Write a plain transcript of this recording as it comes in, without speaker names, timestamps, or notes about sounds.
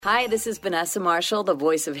Hi, this is Vanessa Marshall, the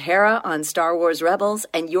voice of Hera on Star Wars Rebels,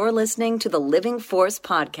 and you're listening to the Living Force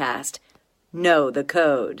podcast. Know the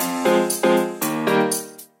code.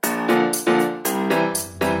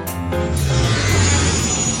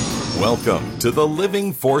 Welcome to the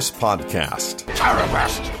Living Force podcast,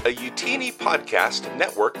 Terrorist, a Utini podcast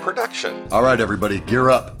network production. All right, everybody, gear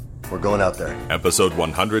up. We're going out there. Episode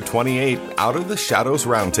 128, Out of the Shadows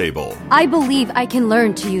Roundtable. I believe I can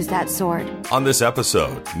learn to use that sword. On this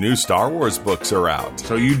episode, new Star Wars books are out.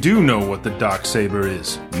 So you do know what the Darksaber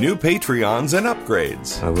is. New Patreons and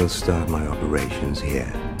upgrades. I will start my operations here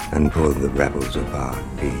and pull the rebels apart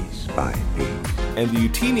piece by piece. And the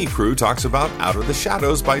Utini crew talks about Out of the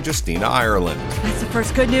Shadows by Justina Ireland. That's the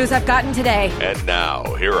first good news I've gotten today. And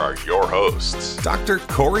now, here are your hosts, Dr.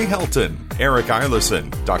 Corey Helton, Eric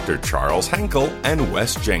Eilerson, Dr. Charles Henkel, and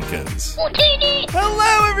Wes Jenkins.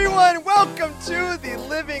 Hello, everyone. Welcome to the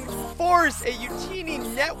Living Force, a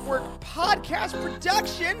Utini Network podcast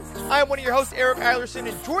production. I'm one of your hosts, Eric Eilerson,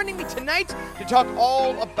 and joining me tonight to talk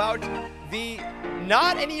all about the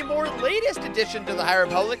not anymore latest addition to the High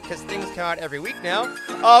Republic, because things come out every week now,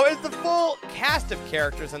 is the full cast of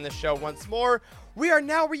characters on this show once more. We are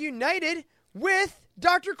now reunited with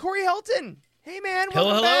Dr. Corey Helton. Hey, man,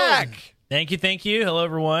 welcome back. Thank you. Hello,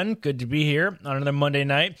 everyone. Good to be here on another Monday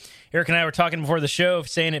night. Eric and I were talking before the show,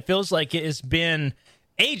 saying it feels like it has been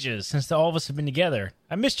ages since all of us have been together.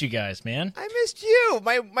 I missed you guys, man. I missed you.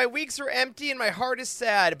 My weeks are empty and my heart is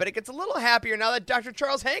sad, but it gets a little happier now that Dr.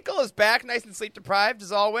 Charles Henkel is back, nice and sleep-deprived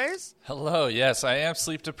as always. Hello, yes, I am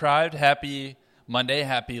sleep-deprived. Happy Monday,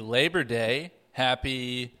 happy Labor Day,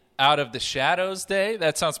 happy Out of the Shadows Day.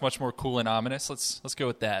 That sounds much more cool and ominous. Let's go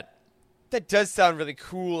with that. That does sound really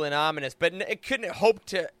cool and ominous, but it couldn't hope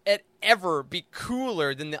to ever be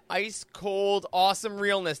cooler than the ice-cold, awesome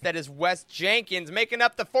realness that is Wes Jenkins, making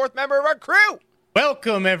up the fourth member of our crew.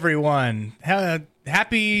 Welcome, everyone.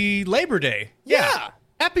 Happy Labor Day. Yeah.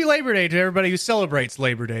 Happy Labor Day to everybody who celebrates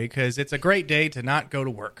Labor Day, because it's a great day to not go to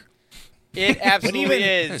work. It absolutely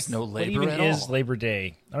is. There's no What labor even at all. is Labor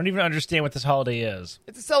Day? I don't even understand what this holiday is.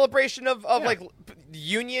 It's a celebration of like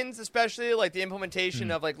unions, especially like the implementation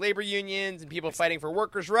of like labor unions and people fighting for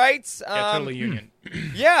workers' rights. Totally union.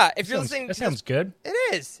 Yeah, if you're listening, That sounds good.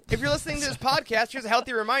 It is. If you're listening to this podcast, here's a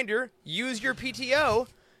healthy reminder: use your PTO.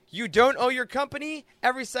 You don't owe your company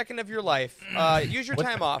every second of your life. Use your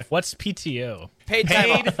time off. What's PTO? Paid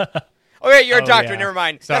time off. Oh, yeah, you're a doctor. yeah. Never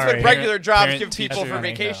mind. Sorry. That's what regular jobs Parent give people teacher for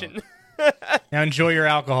vacation. Now enjoy your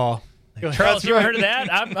alcohol. Charles, you ever heard of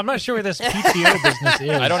that? I'm not sure what this PTO business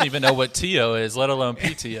is. I don't even know what TO is, let alone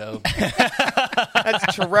PTO.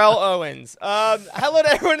 That's Terrell Owens. Hello to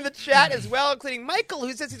everyone in the chat as well, including Michael,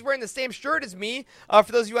 who says he's wearing the same shirt as me.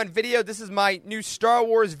 For those of you on video, this is my new Star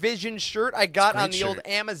Wars Vision shirt I got on the old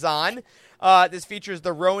Amazon. This features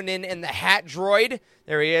the Ronin and the Hat Droid.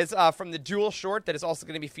 There he is from the Duel short that is also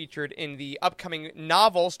going to be featured in the upcoming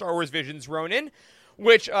novel, Star Wars Vision's Ronin,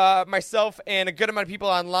 which myself and a good amount of people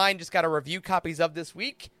online just got a review copies of this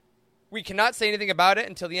week. We cannot say anything about it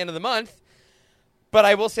until the end of the month, but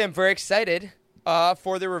I will say I'm very excited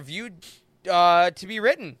for the review to be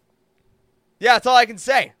written. Yeah, that's all I can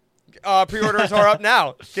say. Pre-orders are up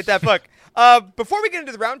now. Get that book. Before we get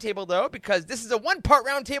into the roundtable, though, because this is a one-part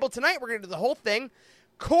roundtable tonight, we're going to do the whole thing.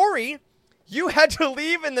 Corey, you had to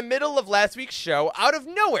leave in the middle of last week's show out of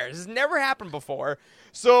nowhere. This has never happened before.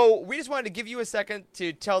 So we just wanted to give you a second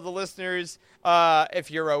to tell the listeners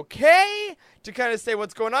if you're okay, to kind of say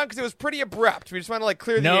what's going on, because it was pretty abrupt. We just want to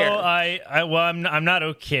clear the air. No, I'm not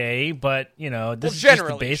okay, but this is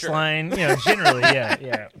generally, just the baseline. sure. Generally,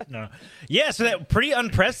 yeah. So that pretty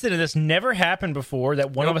unprecedented. This never happened before.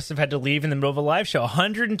 That one of us have had to leave in the middle of a live show.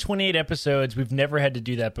 128 episodes. We've never had to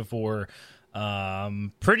do that before.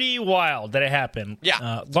 Pretty wild that it happened.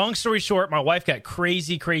 Yeah. Long story short, my wife got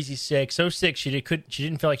crazy sick. So sick she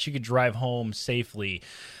didn't feel like she could drive home safely.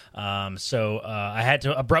 So I had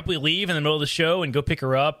to abruptly leave in the middle of the show and go pick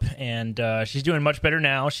her up, and she's doing much better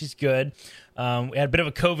now. She's good. We had a bit of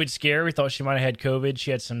a COVID scare. We thought she might have had COVID.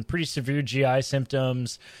 She had some pretty severe GI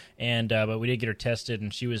symptoms, and but we did get her tested,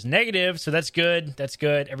 and she was negative, so that's good.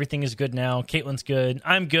 Everything is good now. Caitlin's good.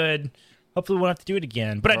 I'm good. Hopefully we won't have to do it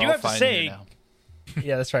again. But I do have to say,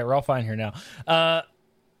 yeah, that's right. We're all fine here now.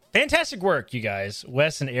 Fantastic work, you guys,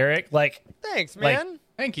 Wes and Eric. Thanks, man.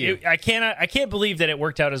 Thank you. I can't believe that it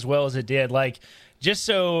worked out as well as it did. Just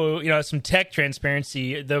so some tech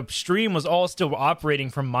transparency, the stream was all still operating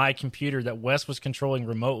from my computer that Wes was controlling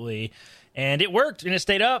remotely, and it worked and it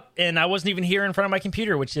stayed up, and I wasn't even here in front of my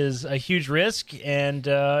computer, which is a huge risk, and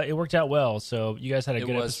it worked out well. So you guys had a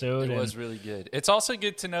good episode. It was really good. It's also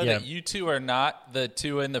good to know that you two are not the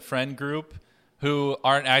two in the friend group who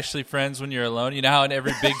aren't actually friends when you're alone. You know how in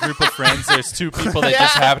every big group of friends, there's two people that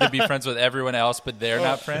just happen to be friends with everyone else, but they're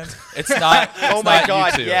not friends? It's not. Oh my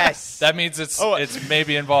God! You two. Yes. That means it's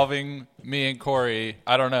maybe involving me and Corey.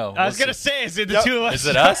 I don't know. I was gonna say, is it the two of us? Is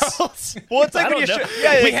it us? Well, it's like I when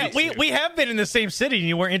don't know. We have been in the same city, and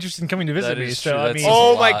you weren't interested in coming to visit That me. is So true. I That mean, says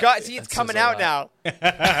Oh a my lot. God! See, it's That coming says a out now.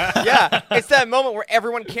 Yeah, it's that moment where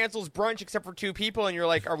everyone cancels brunch except for two people, and you're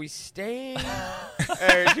like, "Are we staying?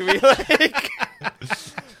 Or do we like?"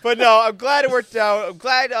 But no, I'm glad it worked out. I'm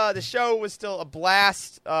glad the show was still a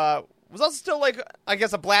blast. Was also still like, I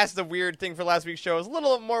guess, a blast is a weird thing for last week's show. It was a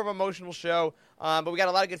little more of an emotional show, but we got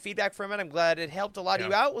a lot of good feedback from it. I'm glad it helped a lot of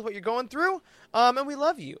you out with what you're going through, and we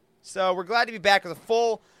love you. So we're glad to be back with a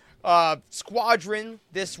full squadron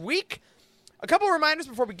this week. A couple of reminders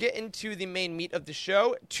before we get into the main meat of the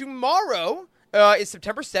show. Tomorrow is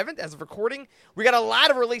September 7th as of recording. We got a lot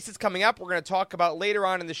of releases coming up we're going to talk about later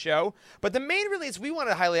on in the show. But the main release we want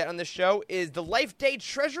to highlight on this show is the Life Day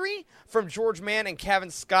Treasury from George Mann and Kevin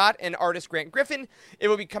Scott and artist Grant Griffin. It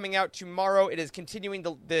will be coming out tomorrow. It is continuing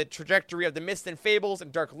the trajectory of the Myths and Fables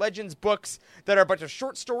and Dark Legends books that are a bunch of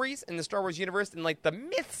short stories in the Star Wars universe in like the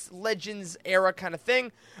Myths, Legends era kind of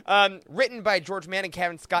thing. Written by George Mann and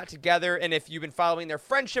Kevin Scott together. And if you've been following their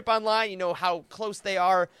friendship online, you know how close they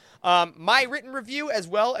are. My written review, as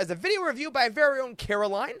well as a video review by our very own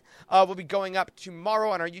Caroline, will be going up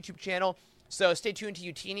tomorrow on our YouTube channel. So stay tuned to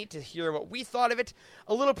Utini to hear what we thought of it.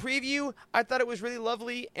 A little preview. I thought it was really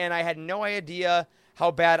lovely, and I had no idea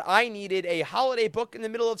how bad I needed a holiday book in the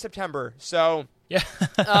middle of September. So, yeah.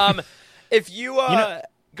 If you,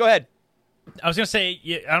 go ahead. I was going to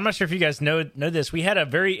say, I'm not sure if you guys know this. We had a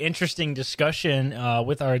very interesting discussion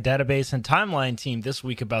with our database and timeline team this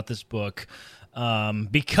week about this book.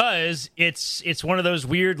 Because it's one of those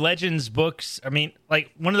weird Legends books. I mean,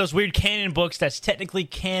 like one of those weird canon books that's technically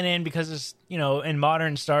canon because it's, in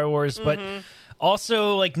modern Star Wars, but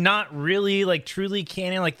also like not really like truly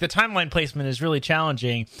canon. Like the timeline placement is really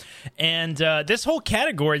challenging. And this whole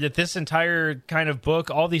category that this entire kind of book,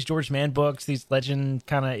 all these George Mann books, these legend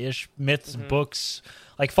kind of ish myths books,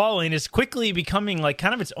 like following, is quickly becoming like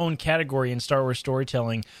kind of its own category in Star Wars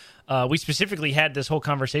storytelling. We specifically had this whole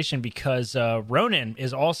conversation because Ronin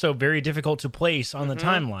is also very difficult to place on the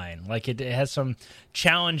timeline. Like it has some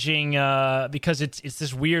challenging because it's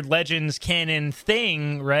this weird Legends canon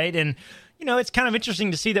thing, right? And it's kind of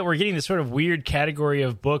interesting to see that we're getting this sort of weird category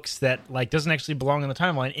of books that like doesn't actually belong on the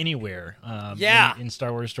timeline anywhere. In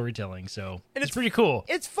Star Wars storytelling. So and it's pretty cool.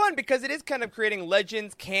 It's fun because it is kind of creating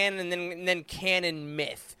Legends, canon, and then canon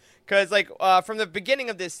myth. Because, from the beginning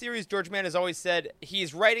of this series, George Mann has always said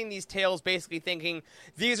he's writing these tales basically thinking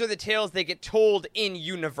these are the tales that get told in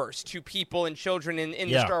universe to people and children in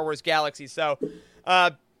the Star Wars galaxy. So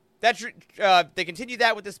they continue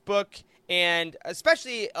that with this book. And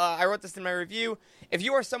especially, I wrote this in my review, if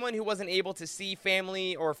you are someone who wasn't able to see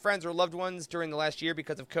family or friends or loved ones during the last year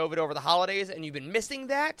because of COVID over the holidays and you've been missing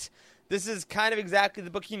that, this is kind of exactly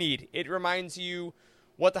the book you need. It reminds you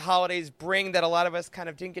what the holidays bring that a lot of us kind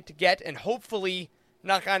of didn't get, and hopefully,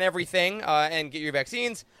 knock on everything, and get your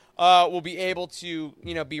vaccines, we'll be able to,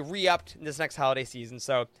 be re-upped in this next holiday season.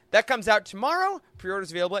 So that comes out tomorrow.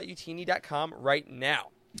 Pre-orders available at utini.com right now.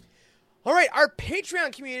 All right, our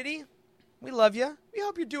Patreon community, we love you. We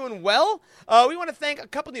hope you're doing well. We want to thank a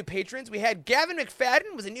couple new patrons. We had Gavin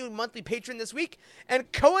McFadden was a new monthly patron this week,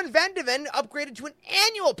 and Cohen Vandeven upgraded to an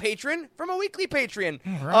annual patron from a weekly patron.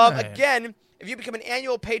 Right. Again, if you become an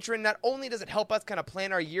annual patron, not only does it help us kind of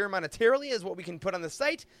plan our year monetarily as what we can put on the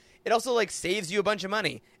site, it also saves you a bunch of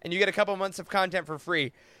money, and you get a couple months of content for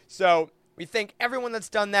free. So we thank everyone that's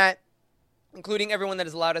done that, including everyone that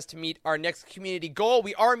has allowed us to meet our next community goal.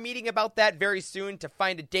 We are meeting about that very soon to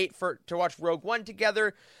find a date to watch Rogue One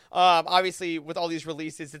together. Obviously, with all these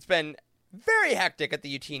releases, it's been very hectic at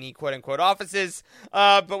the Utini quote-unquote offices,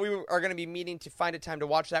 but we are going to be meeting to find a time to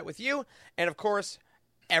watch that with you. And of course,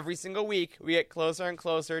 every single week, we get closer and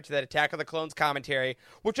closer to that Attack of the Clones commentary,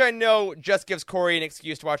 which I know just gives Corey an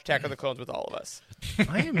excuse to watch Attack of the Clones with all of us.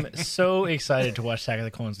 I am so excited to watch Attack of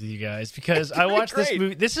the Clones with you guys because I watched this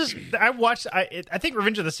movie. I think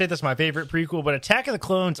Revenge of the Sith is my favorite prequel, but Attack of the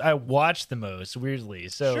Clones I watched the most, weirdly.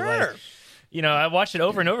 So, sure. I watched it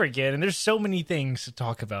over and over again, and there's so many things to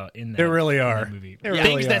talk about in that. There really are. Movie. There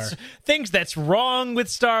really are. Things that's wrong with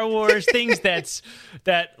Star Wars, things that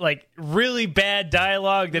really bad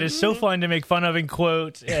dialogue that is so fun to make fun of and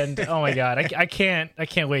quote. And oh my god, I can't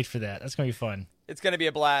wait for that. That's gonna be fun. It's going to be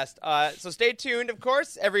a blast. So stay tuned, of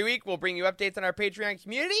course. Every week we'll bring you updates on our Patreon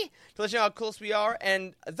community to let you know how close we are.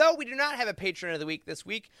 And though we do not have a Patron of the Week this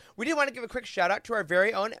week, we do want to give a quick shout-out to our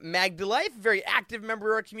very own Magda Life, a very active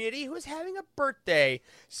member of our community who is having a birthday.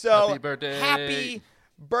 So happy birthday. Happy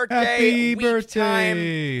birthday. Happy week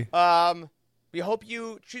birthday. Time. We hope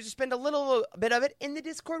you choose to spend a little bit of it in the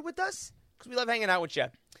Discord with us because we love hanging out with you.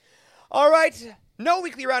 All right. No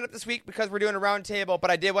weekly roundup this week because we're doing a roundtable,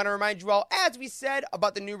 but I did want to remind you all, as we said,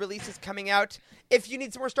 about the new releases coming out. If you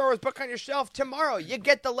need some more Star Wars book on your shelf, tomorrow you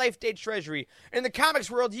get the Life Day Treasury. In the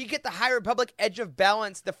comics world, you get the High Republic Edge of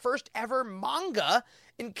Balance, the first ever manga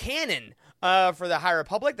in canon for the High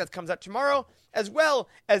Republic. That comes out tomorrow, as well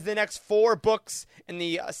as the next 4 books in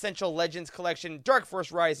the Essential Legends collection, Dark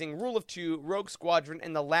Force Rising, Rule of Two, Rogue Squadron,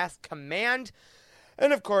 and The Last Command.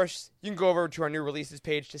 And, of course, you can go over to our new releases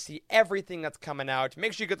page to see everything that's coming out.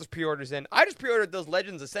 Make sure you get those pre-orders in. I just pre-ordered those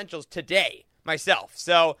Legends Essentials today myself.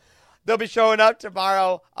 So they'll be showing up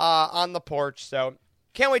tomorrow on the porch. So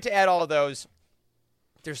can't wait to add all of those.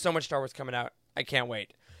 There's so much Star Wars coming out. I can't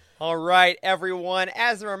wait. All right, everyone.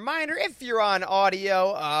 As a reminder, if you're on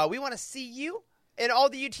audio, we want to see you in all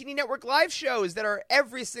the UTD Network live shows that are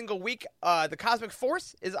every single week. The Cosmic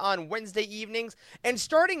Force is on Wednesday evenings. And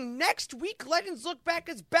starting next week, Legends Look Back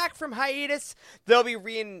is back from hiatus. They'll be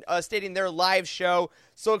reinstating their live show.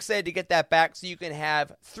 So excited to get that back so you can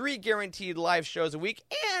have 3 guaranteed live shows a week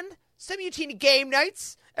and some UTD game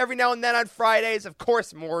nights every now and then on Fridays. Of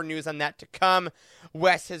course, more news on that to come.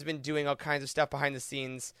 Wes has been doing all kinds of stuff behind the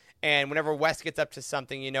scenes. And whenever Wes gets up to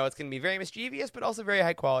something, you know it's going to be very mischievous, but also very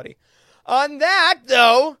high quality. On that,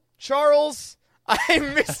 though, Charles, I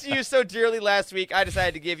missed you so dearly last week. I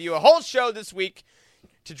decided to give you a whole show this week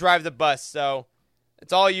to drive the bus. So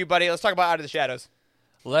it's all you, buddy. Let's talk about Out of the Shadows.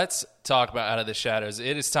 Let's talk about Out of the Shadows.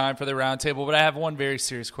 It is time for the roundtable, but I have one very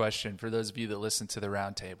serious question for those of you that listen to the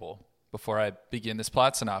roundtable before I begin this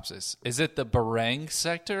plot synopsis. Is it the Barang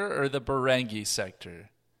sector or the Barangi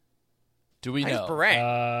sector? Do we know? Barang.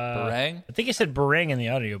 Barang? I think it said Barang in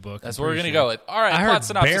the audiobook. That's what we're going to go with. All right, plot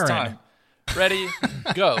synopsis time. Ready?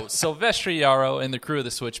 Go. Silvestri Yarrow and the crew of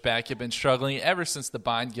the Switchback have been struggling ever since the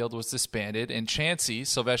Bind Guild was disbanded, and Chansey,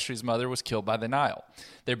 Silvestri's mother, was killed by the Nile.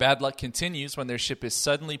 Their bad luck continues when their ship is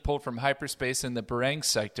suddenly pulled from hyperspace in the Barang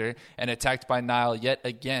sector and attacked by Nile yet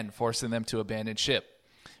again, forcing them to abandon ship.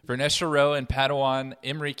 Vernestra Rowe and Padawan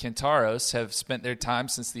Imri Kantaros have spent their time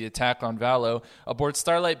since the attack on Valo aboard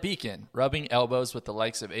Starlight Beacon, rubbing elbows with the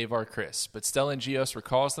likes of Avar Kriss, but Stellan Gios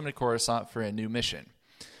recalls them to Coruscant for a new mission.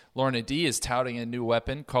 Lorna D is touting a new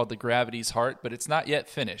weapon called the Gravity's Heart, but it's not yet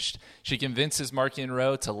finished. She convinces Markian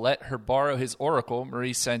Rowe to let her borrow his oracle,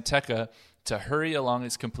 Marie Santeca, to hurry along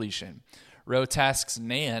its completion. Rowe tasks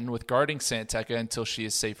Nan with guarding Santeca until she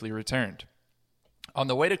is safely returned. On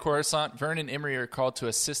the way to Coruscant, Vern and Imri are called to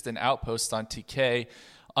assist an outpost on TK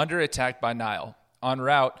under attack by Nile. En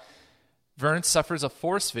route, Vern suffers a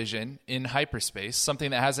force vision in hyperspace,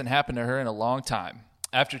 something that hasn't happened to her in a long time.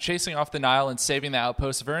 After chasing off the Nile and saving the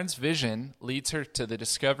outpost, Vern's vision leads her to the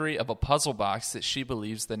discovery of a puzzle box that she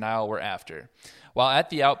believes the Nile were after. While at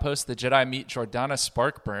the outpost, the Jedi meet Jordana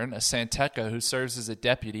Sparkburn, a Santeca who serves as a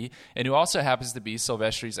deputy and who also happens to be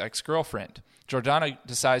Silvestri's ex-girlfriend. Jordana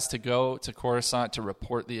decides to go to Coruscant to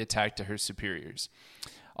report the attack to her superiors.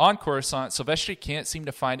 On Coruscant, Silvestri can't seem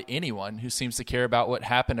to find anyone who seems to care about what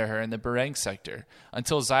happened to her in the Barang sector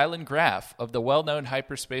until Xylan Graf of the well-known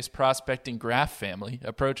hyperspace prospecting Graf family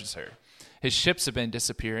approaches her. His ships have been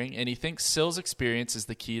disappearing, and he thinks Syl's experience is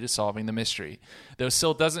the key to solving the mystery. Though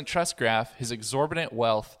Syl doesn't trust Graf, his exorbitant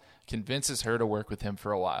wealth convinces her to work with him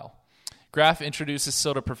for a while. Graf introduces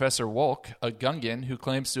Syl to Professor Wolk, a Gungan who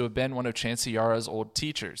claims to have been one of Chansey Yarrow's old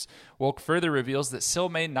teachers. Wolk further reveals that Syl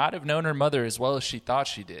may not have known her mother as well as she thought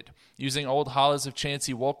she did. Using old hollows of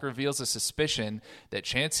Chansey, Wolk reveals a suspicion that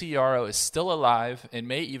Chansey Yarrow is still alive and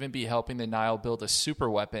may even be helping the Nile build a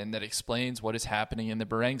superweapon that explains what is happening in the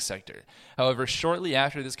Barang sector. However, shortly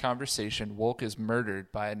after this conversation, Wolk is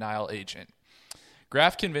murdered by a Nile agent.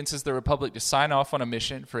 Graf convinces the Republic to sign off on a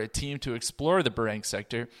mission for a team to explore the Barang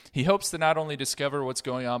sector. He hopes to not only discover what's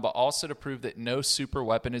going on, but also to prove that no super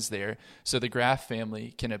weapon is there, so the Graf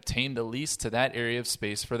family can obtain the lease to that area of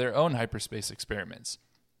space for their own hyperspace experiments.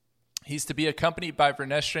 He's to be accompanied by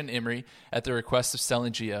Vernestra and Imri at the request of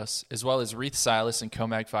Stellan Gios, as well as Reith Silas and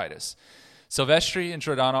Comac Vitus. Silvestri and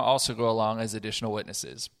Jordana also go along as additional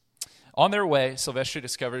witnesses. On their way, Silvestri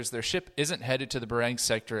discovers their ship isn't headed to the Barang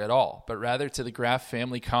sector at all, but rather to the Graf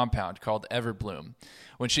family compound called Everbloom.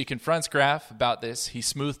 When she confronts Graf about this, he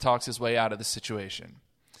smooth talks his way out of the situation.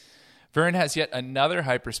 Vern has yet another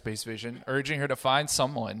hyperspace vision, urging her to find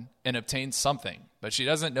someone and obtain something, but she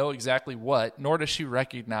doesn't know exactly what, nor does she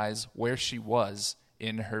recognize where she was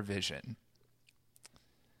in her vision.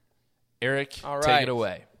 Eric, take it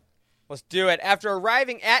away. Let's do it. After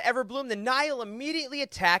arriving at Everbloom, the Nihil immediately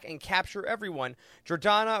attack and capture everyone.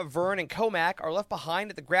 Jordana, Vern, and Comac are left behind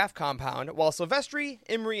at the Graf compound, while Silvestri,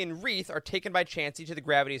 Imri, and Wreath are taken by Chansey to the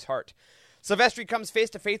Gravity's Heart. Silvestri comes face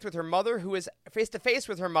to face with her mother, who is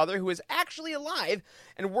actually alive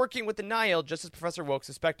and working with the Nihil, just as Professor Woke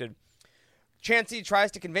suspected. Chansey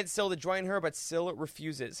tries to convince Syl to join her, but Syl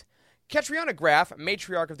refuses. Catriona Graf,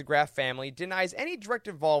 matriarch of the Graf family, denies any direct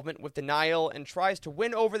involvement with the Nihil and tries to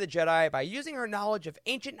win over the Jedi by using her knowledge of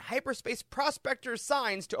ancient hyperspace prospector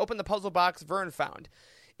signs to open the puzzle box Vern found.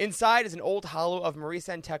 Inside is an old hollow of Marie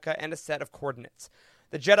Santeca and a set of coordinates.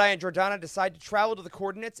 The Jedi and Jordana decide to travel to the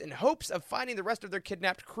coordinates in hopes of finding the rest of their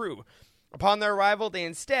kidnapped crew. Upon their arrival, they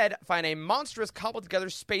instead find a monstrous cobbled-together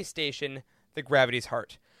space station, the Gravity's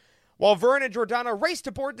Heart. While Vern and Jordana race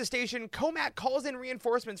to board the station, Comac calls in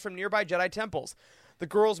reinforcements from nearby Jedi temples. The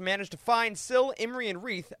girls manage to find Syl, Imri, and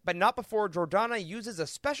Wreath, but not before Jordana uses a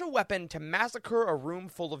special weapon to massacre a room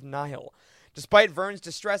full of Nihil. Despite Vern's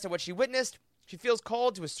distress at what she witnessed, she feels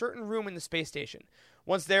called to a certain room in the space station.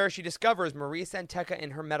 Once there, she discovers Marie Santeca in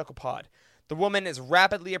her medical pod. The woman is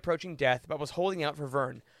rapidly approaching death, but was holding out for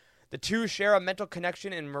Vern. The two share a mental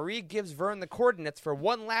connection, and Marie gives Vern the coordinates for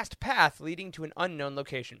one last path leading to an unknown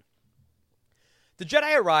location. The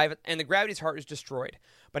Jedi arrive, and the Gravity's Heart is destroyed,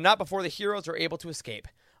 but not before the heroes are able to escape.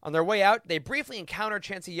 On their way out, they briefly encounter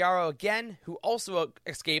Chansey Yarrow again, who also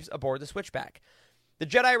escapes aboard the Switchback. The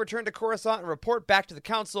Jedi return to Coruscant and report back to the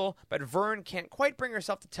Council, but Vern can't quite bring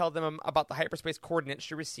herself to tell them about the hyperspace coordinates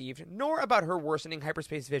she received, nor about her worsening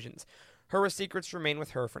hyperspace visions. Her secrets remain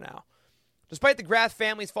with her for now. Despite the Graf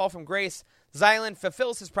family's fall from grace, Xylan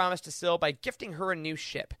fulfills his promise to Syl by gifting her a new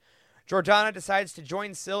ship. Jordana decides to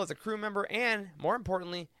join Syl as a crew member and, more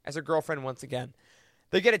importantly, as her girlfriend once again.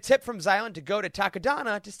 They get a tip from Xylan to go to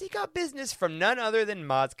Takodana to seek out business from none other than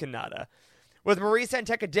Maz Kanata. With Marie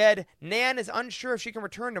Santeca dead, Nan is unsure if she can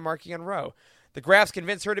return to Marchion Row. The Grafs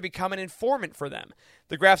convince her to become an informant for them.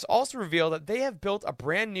 The Grafs also reveal that they have built a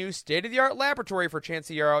brand new state-of-the-art laboratory for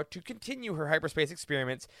Chansey Yarrow to continue her hyperspace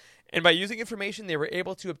experiments, and by using information they were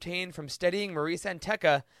able to obtain from studying Marie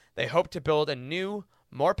Santeca, they hope to build a new,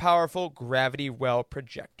 more powerful gravity well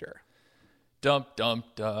projector. Dum, dum,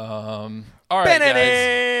 dum. All right,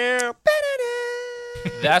 guys.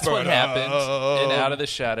 That's what happened in Out of the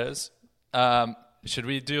Shadows. Should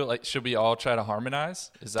we do should we all try to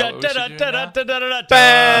harmonize? Is that what we should do?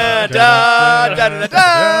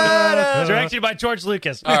 Directed by George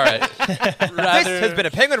Lucas. All right. This has been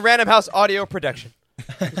a Penguin Random House audio production.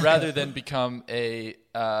 Rather than become a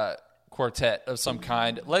quartet of some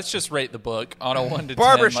kind, let's just rate the book on a 1 to 10.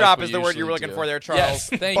 Barbershop is the word you were looking for there, Charles. Yes,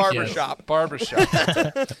 thank Barbershop. you. Barbershop.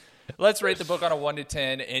 Let's rate the book on a 1 to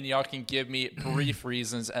 10, and y'all can give me brief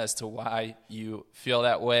reasons as to why you feel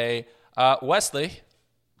that way. Wesley,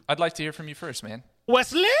 I'd like to hear from you first, man.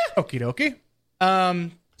 Wesley? Okie dokie.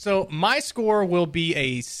 So my score will be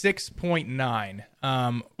a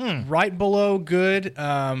 6.9. Right below good,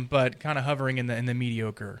 but kind of hovering in the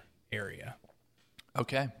mediocre area.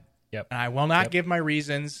 Okay. Yep. And I will not give my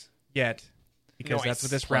reasons yet, because that's what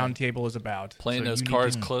this roundtable is about. Playing those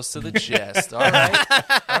cards close to the chest. All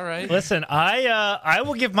right. All right. Listen, I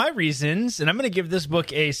will give my reasons, and I'm going to give this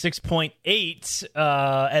book a 6.8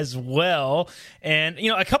 as well. And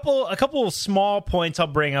a couple small points I'll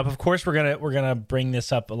bring up. Of course, we're gonna bring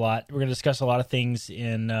this up a lot. We're gonna discuss a lot of things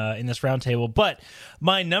in this roundtable. But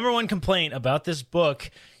my number one complaint about this book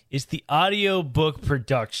is the audiobook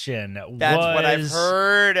production. That's what I've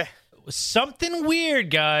heard. Something weird,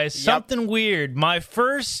 guys. Yep. Something weird. My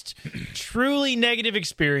first truly negative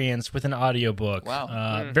experience with an audiobook.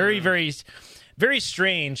 Wow. Very, very, very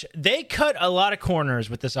strange. They cut a lot of corners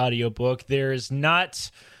with this audiobook. There's not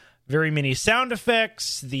very many sound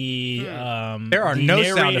effects. There are no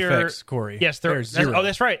sound effects, Corey. Yes, there's zero. Oh,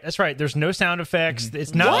 that's right. That's right. There's no sound effects. Mm-hmm.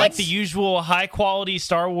 It's not like the usual high-quality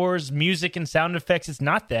Star Wars music and sound effects. It's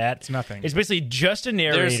not that. It's nothing. It's basically just a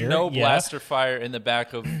narrator. There's no blaster fire in the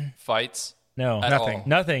back of fights. No, nothing.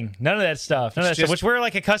 Nothing. None of that stuff. None of that stuff, which we're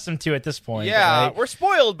accustomed to at this point. Yeah, right? We're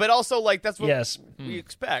spoiled, but also that's what we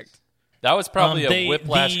expect. That was probably a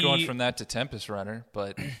whiplash going from that to Tempest Runner,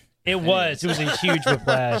 but it was a huge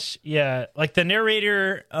whiplash. Yeah, the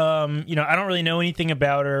narrator. I don't really know anything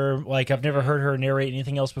about her. I've never heard her narrate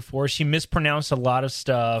anything else before. She mispronounced a lot of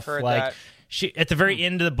stuff. Heard that. She at the very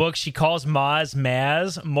end of the book, she calls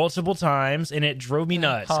Maz multiple times, and it drove me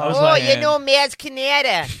nuts. I was Maz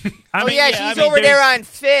Kanata. she's over there on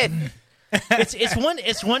 5th.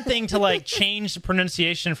 it's one thing to like change the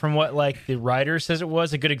pronunciation from what like the writer says it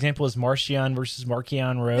was. A good example is Marcion versus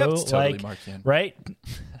Marcion Rowe. Yep, it's totally Marcion. Right?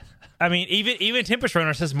 I mean, even Tempest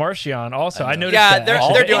Runner says Marcion also. I noticed that.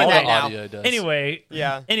 Yeah, they're doing that now. Anyway,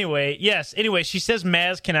 Anyway, she says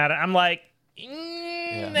Maz Kanata. I'm like,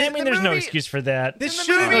 I mean, there's no excuse for that.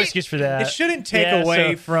 It shouldn't take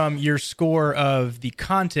away from your score of the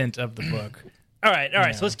content of the book. All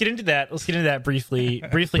right. So let's get into that briefly.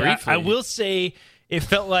 I will say it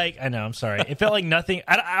felt like I'm sorry. It felt like nothing.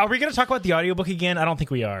 Are we going to talk about the audiobook again? I don't think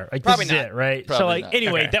we are. Like, Probably this is not. it, right? Probably so like not.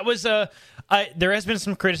 anyway, Okay. that was there has been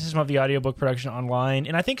some criticism of the audiobook production online,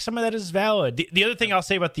 and I think some of that is valid. The other thing I'll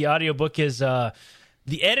say about the audiobook is the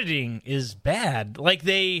editing is bad. Like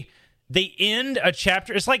they end a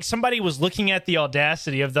chapter. It's like somebody was looking at the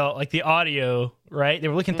audacity of the audio, right? They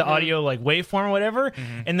were looking at the audio like waveform or whatever,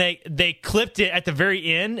 and they clipped it at the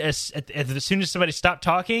very end as soon as somebody stopped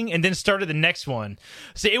talking, and then started the next one.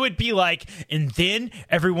 So it would be like, and then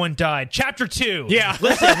everyone died. Chapter 2. Yeah,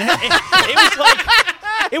 listen,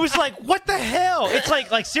 it was like what the hell? It's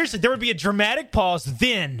like seriously, there would be a dramatic pause,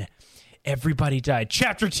 then everybody died.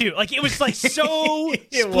 Chapter 2. Like, it was like so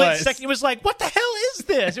split second. It was like, what the hell is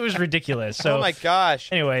this? It was ridiculous. So, oh my gosh.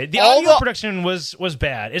 Anyway, the audio production was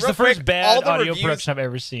bad. It's the first bad audio production I've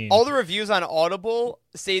ever seen. All the reviews on Audible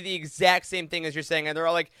say the exact same thing as you're saying, and they're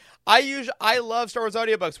all like, I love Star Wars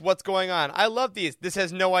audiobooks. What's going on? I love these. This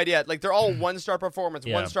has no idea. Like, they're all 1-star performance,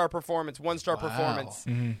 1-star performance, 1-star performance.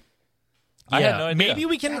 Mm-hmm. I had no idea. Maybe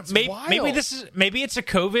we can. Maybe it's a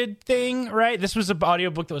COVID thing, right? This was an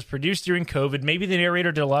audiobook that was produced during COVID. Maybe the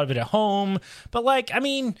narrator did a lot of it at home, but like, I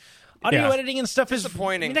mean, audio editing and stuff is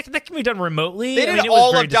disappointing. I mean, that can be done remotely. They did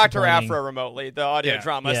all of Dr. Afro remotely, the audio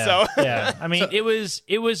drama. So I mean, it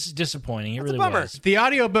was disappointing. It really was. The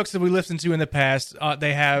audiobooks that we listened to in the past,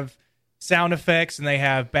 they have sound effects and they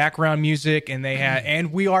have background music and they have,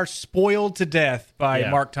 and we are spoiled to death by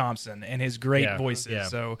Mark Thompson and his great voices. Yeah.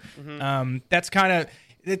 So that's kind of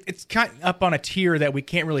it's kind of up on a tier that we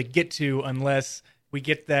can't really get to unless we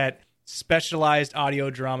get that specialized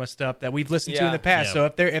audio drama stuff that we've listened to in the past.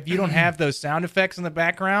 So if you don't have those sound effects in the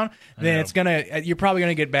background, then you're probably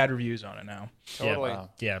gonna get bad reviews on it now. Totally.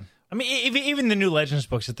 Yeah. I mean, even the new Legends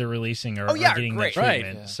books that they're releasing are getting great. that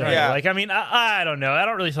treatment. Right. So, like, I mean, I don't know. I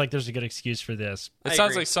don't really feel like there's a good excuse for this. It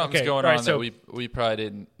sounds like something's going on that we probably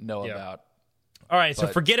didn't know about. All right, so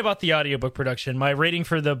forget about the audiobook production. My rating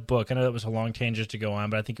for the book, I know that was a long tangent to go on,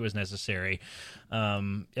 but I think it was necessary.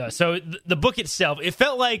 So the book itself, it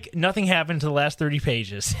felt like nothing happened to the last 30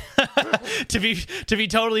 pages. to be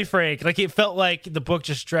totally frank, like it felt like the book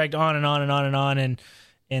just dragged on and on and on and on,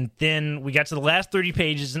 and then we got to the last 30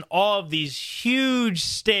 pages, and all of these huge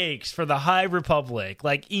stakes for the High Republic,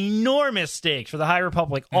 like enormous stakes for the High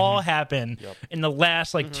Republic, all happened in the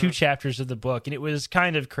last 2 chapters of the book, and it was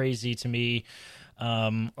kind of crazy to me.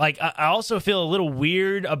 I also feel a little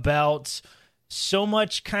weird about so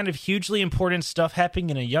much kind of hugely important stuff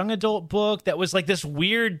happening in a young adult book that was like this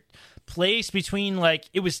weird place between like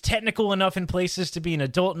it was technical enough in places to be an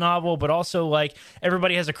adult novel, but also like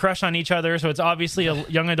everybody has a crush on each other, so it's obviously a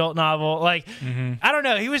young adult novel. Like I don't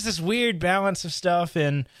know, he was this weird balance of stuff,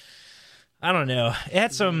 and I don't know, it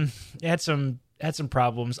had some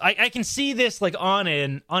problems. I can see this like on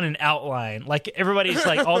an outline, like everybody's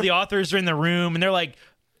like all the authors are in the room and they're like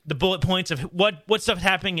the bullet points of what stuff's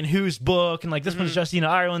happening in whose book, and like this one's Justina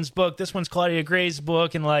Ireland's book, this one's Claudia Gray's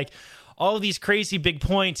book, and like all of these crazy big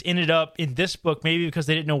points ended up in this book, maybe because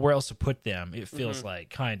they didn't know where else to put them. It feels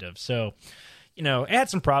like kind of. So, it had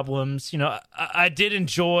some problems. I did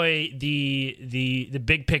enjoy the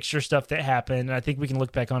big picture stuff that happened. I think we can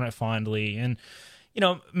look back on it fondly. And,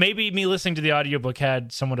 maybe me listening to the audiobook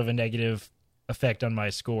had somewhat of a negative effect on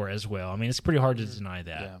my score as well. I mean, it's pretty hard to deny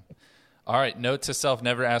that. Yeah. All right. Note to self,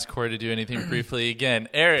 never ask Corey to do anything briefly again.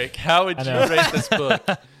 Eric, how would you rate this book?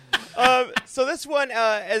 So this one,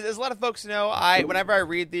 as a lot of folks know, whenever I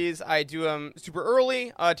read these, I do them super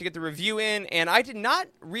early to get the review in, and I did not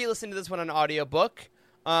re-listen to this one on audiobook.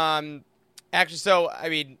 Actually, so, I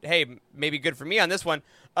mean, hey, maybe good for me on this one.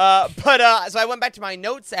 So I went back to my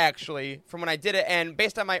notes, actually, from when I did it, and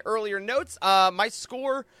based on my earlier notes, my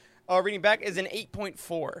score reading back is an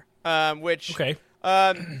 8.4, which... Okay.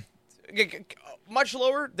 Much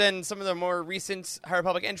lower than some of the more recent High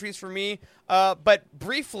Republic entries for me. But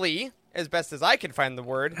briefly, as best as I can find the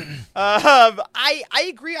word, I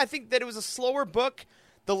agree. I think that it was a slower book.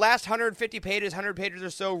 The last 100 pages or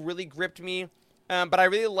so really gripped me. But I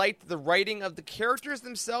really liked the writing of the characters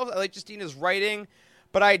themselves. I like Justina's writing.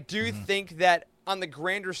 But I do think that on the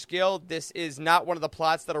grander scale, this is not one of the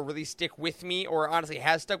plots that'll really stick with me, or honestly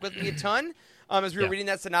has stuck with me a ton. As we were reading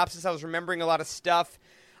that synopsis, I was remembering a lot of stuff.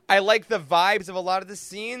 I like the vibes of a lot of the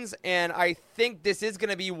scenes, and I think this is going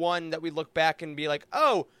to be one that we look back and be like,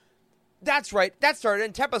 oh, that's right, that started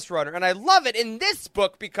in Tempest Runner, and I love it in this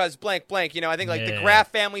book because blank, blank. I think the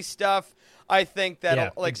Graff family stuff, I think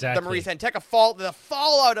that the Marie Santeca the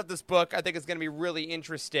fallout of this book, I think is going to be really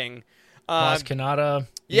interesting. Ross Kanata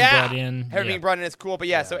being brought in is cool, but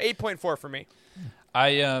so 8.4 for me.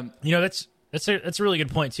 That's a really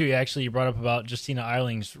good point too. Actually, you brought up about Justina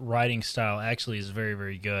Eiling's writing style. Actually, is very,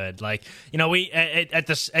 very good. We at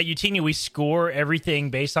UTN we score everything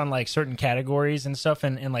based on certain categories and stuff,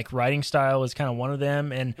 and writing style is kind of one of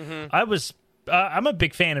them. And I'm a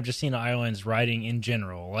big fan of Justina Eiling's writing in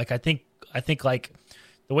general. I think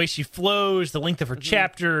the way she flows, the length of her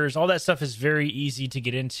chapters, all that stuff is very easy to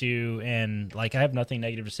get into, and I have nothing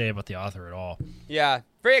negative to say about the author at all. Yeah,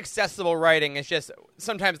 very accessible writing. It's just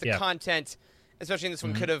sometimes the content, especially in this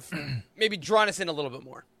one, could have maybe drawn us in a little bit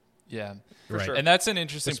more. Yeah, for sure. And that's an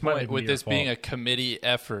interesting point with this being a committee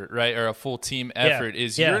effort, right, or a full team effort,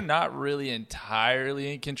 you're not really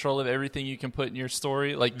entirely in control of everything you can put in your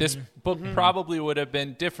story. This book probably would have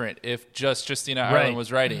been different if just Justina Eiling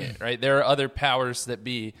was writing it, right? There are other powers that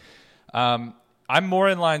be. I'm more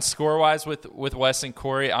in line score-wise with Wes and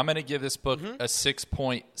Corey. I'm going to give this book a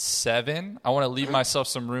 6.7. I want to leave myself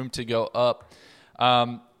some room to go up.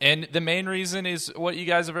 And the main reason is what you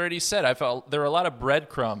guys have already said. I felt there are a lot of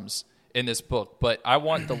breadcrumbs in this book, but I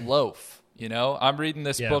want the loaf. I'm reading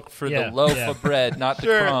this book for the loaf of bread, not the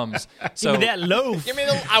crumbs. So give me that loaf. Give me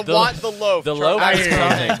I want the loaf. The loaf is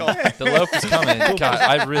coming. The loaf is coming. God,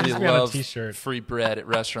 I really love free bread at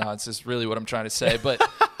restaurants. Is really what I'm trying to say. But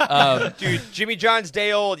dude, Jimmy John's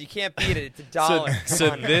Day Old, you can't beat it. It's $1.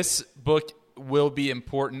 So this book will be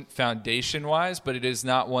important foundation-wise, but it is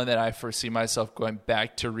not one that I foresee myself going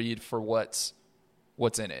back to read for what's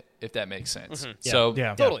in it, if that makes sense.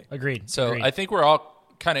 Totally. Agreed. So I think we're all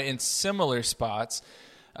kind of in similar spots.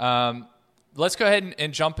 Let's go ahead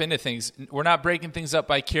and jump into things. We're not breaking things up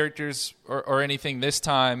by characters or anything this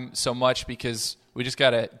time so much because we just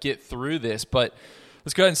got to get through this, but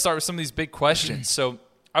let's go ahead and start with some of these big questions. So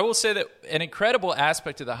I will say that an incredible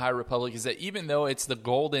aspect of the High Republic is that even though it's the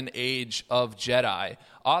golden age of Jedi,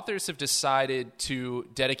 authors have decided to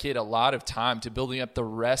dedicate a lot of time to building up the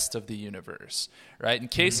rest of the universe, right? And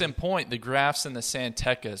case in point, the Graffs and the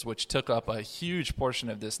Santecas, which took up a huge portion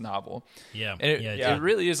of this novel. Yeah. And it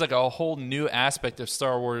really is a whole new aspect of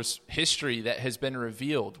Star Wars history that has been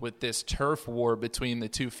revealed with this turf war between the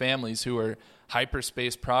two families who are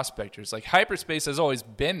hyperspace prospectors. Hyperspace has always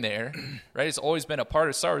been there, right? It's always been a part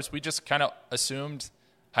of Star Wars. We just kind of assumed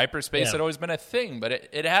hyperspace had always been a thing, but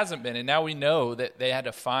it hasn't been. And now we know that they had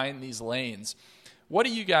to find these lanes. What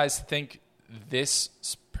do you guys think this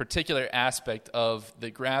particular aspect of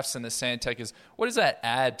the Graffs and the Santecas, what does that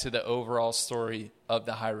add to the overall story of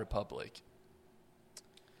the High Republic?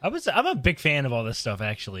 I'm a big fan of all this stuff,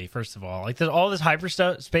 actually, first of all. All this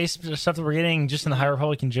hyperspace stuff that we're getting just in the High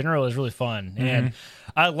Republic in general is really fun. And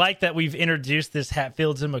I like that we've introduced this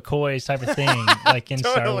Hatfields and McCoys type of thing, in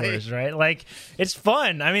Star Wars, right? It's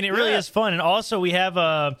fun. I mean, it really is fun. And also, we have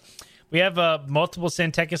multiple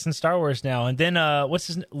Santecas in Star Wars now. And then, what's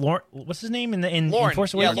his name in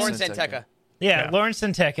Force Awakens? Lauren Santeca. Yeah, Lauren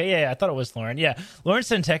Santeca. Yeah, I thought it was Lauren. Yeah, Lauren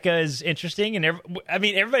Santeca is interesting, and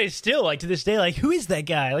everybody's still to this day who is that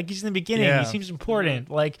guy? He's in the beginning. Yeah. He seems important.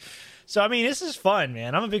 So this is fun,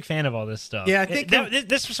 man. I'm a big fan of all this stuff. Yeah, I think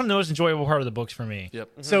this was some of the most enjoyable part of the books for me. Yep.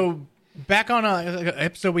 So back on an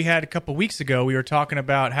episode we had a couple weeks ago, we were talking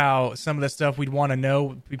about how some of the stuff we'd want to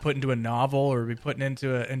know be put into a novel or be put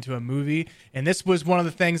into a movie, and this was one of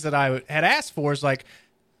the things that I had asked for. Is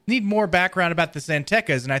need more background about the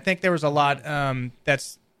Santecas, and I think there was a lot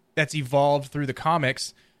that's evolved through the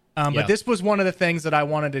comics. But this was one of the things that I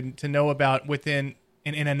wanted to know about in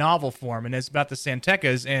a novel form, and it's about the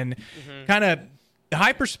Santecas and kind of the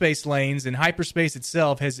hyperspace lanes and hyperspace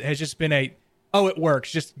itself has just been it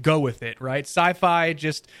works, just go with it, right? Sci-fi,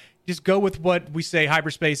 just go with what we say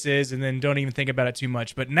hyperspace is, and then don't even think about it too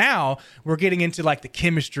much. But now we're getting into the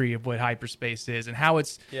chemistry of what hyperspace is and how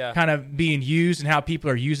it's kind of being used and how people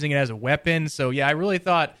are using it as a weapon. So I really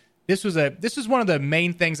thought this was one of the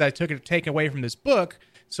main things I took to take away from this book,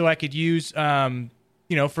 so I could use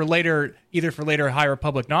for later, either for later High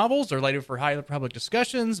Republic novels or later for High Republic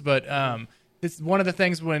discussions. But it's one of the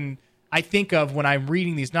things when I think of when I'm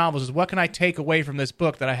reading these novels is what can I take away from this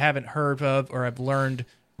book that I haven't heard of or I've learned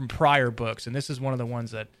from prior books, and this is one of the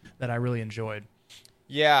ones that I really enjoyed.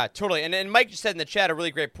 Yeah, totally. And Mike just said in the chat a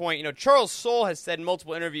really great point. Charles Soule has said in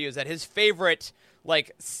multiple interviews that his favorite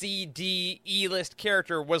C, D, E list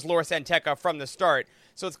character was Laura Santeca from the start.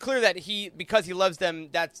 So it's clear that because he loves them,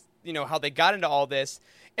 that's how they got into all this.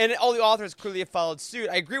 And all the authors clearly have followed suit.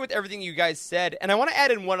 I agree with everything you guys said. And I want to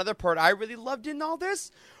add in one other part I really loved in all this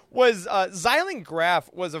was Zylan Graff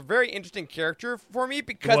was a very interesting character for me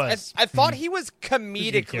because I thought he was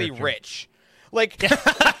comedically rich. Like,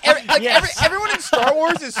 everyone in Star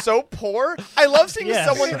Wars is so poor. I love seeing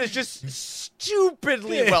someone that is just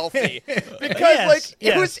stupidly wealthy because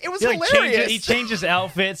it was hilarious. He changes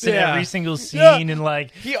outfits in every single scene,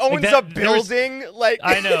 and he owns a building.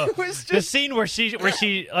 I know it was just... the scene where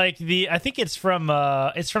she I think it's from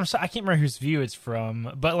I can't remember whose view it's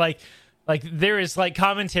from, but like there is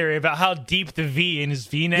commentary about how deep the V in his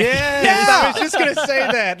V-neck is. I was just going to say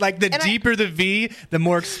that. Like, the deeper the V, the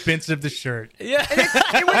more expensive the shirt. Yeah. And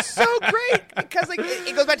it was so great because,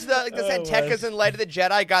 it goes back to the Santekas and Light of the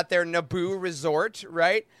Jedi got their Naboo resort,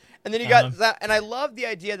 right? And then you got that. And I love the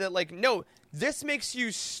idea that, no, this makes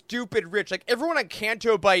you stupid rich. Like, everyone on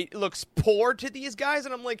Canto Bight looks poor to these guys.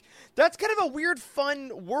 And I'm like, that's kind of a weird,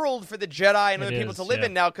 fun world for the Jedi and other people to live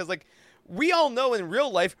in now because, we all know in real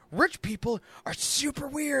life, rich people are super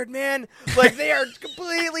weird, man. They are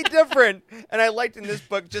completely different. And I liked in this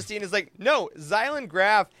book, Justine is no, Zylan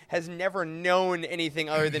Graff has never known anything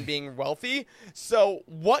other than being wealthy. So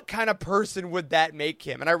what kind of person would that make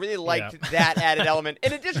him? And I really liked that added element.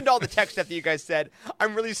 In addition to all the tech stuff that you guys said,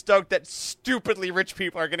 I'm really stoked that stupidly rich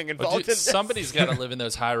people are getting involved in this. Somebody's got to live in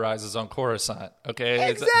those high rises on Coruscant, okay?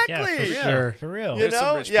 Exactly. For real.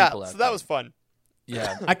 So that was fun.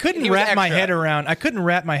 Yeah, I couldn't wrap my head around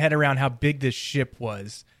how big this ship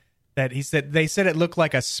was. That they said it looked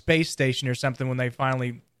like a space station or something when they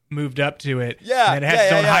finally moved up to it. Yeah, and it had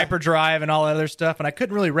its own hyperdrive and all that other stuff. And I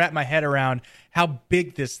couldn't really wrap my head around how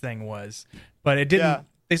big this thing was. But it didn't. Yeah.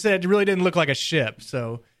 They said it really didn't look like a ship.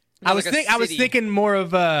 So I was thinking more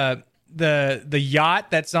of the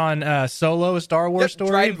yacht that's on Solo, a Star Wars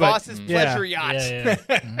story. Dryden Voss's pleasure yacht. Yeah.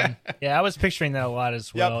 Mm-hmm. I was picturing that a lot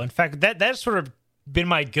as well. Yep. In fact, that's sort of been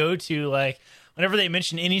my go-to, whenever they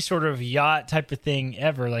mention any sort of yacht type of thing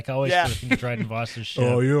ever, I always think of Dryden Voss's ship.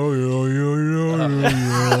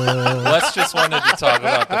 Let's just wanted to talk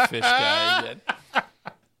about the fish guy again.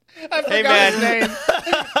 Hey, man. His name.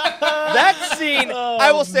 That scene,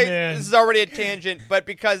 I will say, this is already a tangent, but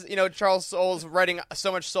because, Charles Soule's writing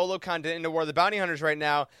so much solo content into War of the Bounty Hunters right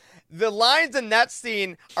now, the lines in that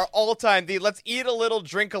scene are all-time. Let's eat a little,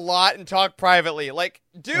 drink a lot, and talk privately.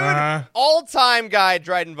 Dude, all-time guy,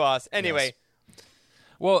 Dryden Voss. Anyway. Yes.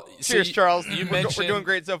 Well, cheers, Charles. We're doing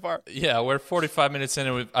great so far. Yeah, we're 45 minutes in,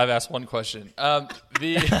 and I've asked one question.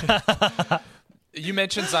 You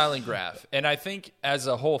mentioned Zylan Graff, and I think as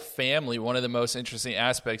a whole family, one of the most interesting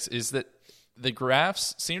aspects is that the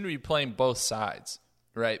Graffs seem to be playing both sides,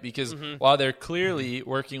 right? Because while they're clearly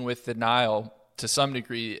working with the Nile to some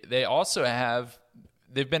degree, they've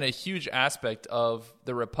been a huge aspect of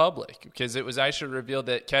the Republic, because it was actually revealed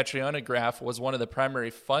that Catriona Graff was one of the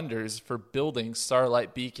primary funders for building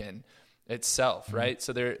Starlight Beacon itself, right?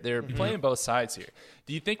 So they're playing both sides here.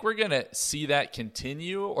 Do you think we're going to see that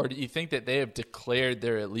continue, or do you think that they have declared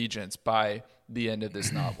their allegiance by the end of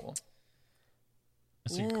this novel?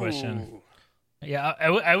 That's a good question. Yeah,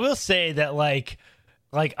 I will say that I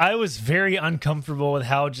was very uncomfortable with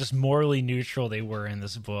how just morally neutral they were in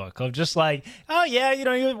this book. Of just we're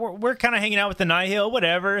kind of hanging out with the Nihil,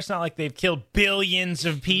 whatever. It's not like they've killed billions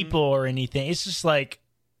of people or anything. It's just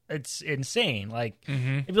it's insane.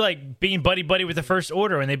 It'd be like being buddy-buddy with the First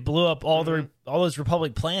Order when they blew up all those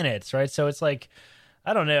Republic planets, right? So it's I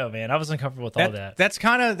don't know, man. I was uncomfortable with all that. That's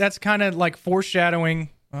kind of like foreshadowing.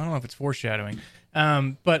 I don't know if it's foreshadowing.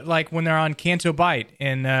 But when they're on Canto Bight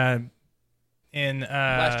in Last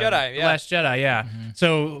Jedi, yeah. Mm-hmm.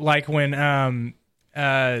 So when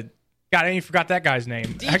God, I even forgot that guy's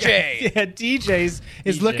name. DJ. DJ's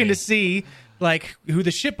is looking to see who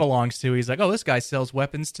the ship belongs to. He's like, oh, this guy sells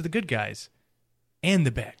weapons to the good guys and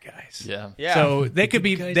the bad guys. Yeah. So they could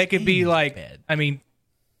be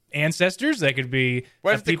ancestors. They could be.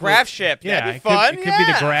 What if the Graff ship? Yeah, that'd be fun. It could be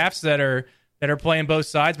the Graffs that are playing both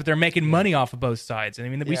sides, but they're making money off of both sides.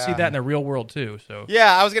 And we see that in the real world too. So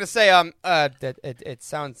yeah, I was gonna say it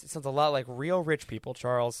sounds a lot like real rich people,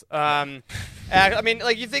 Charles. You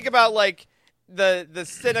think about the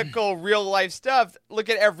cynical real life stuff. Look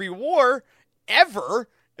at every war ever.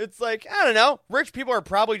 It's I don't know. Rich people are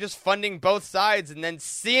probably just funding both sides and then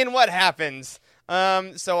seeing what happens.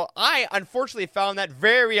 So I unfortunately found that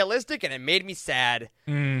very realistic, and it made me sad.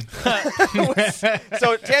 So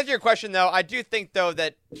to answer your question, though, I do think though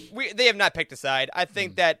that they have not picked a side. I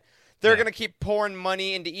think that they're going to keep pouring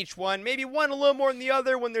money into each one. Maybe one a little more than the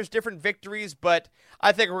other when there's different victories, but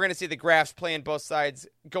I think we're going to see the Grafs playing both sides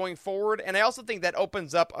going forward. And I also think that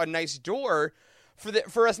opens up a nice door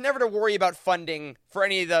for us never to worry about funding for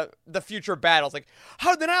any of the future battles. Like,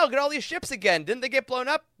 how did the Nile get all these ships again? Didn't they get blown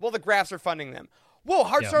up? Well, the Grafs are funding them. Whoa,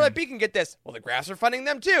 how did Starlight Beacon get this? Well, the Grafs are funding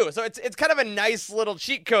them too. So it's kind of a nice little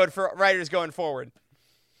cheat code for writers going forward.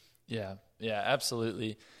 Yeah,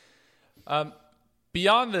 absolutely.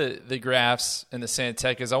 Beyond the Grafs and the San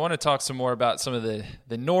Tekkas, I want to talk some more about some of the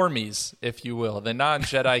normies, if you will, the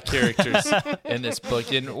non-Jedi characters in this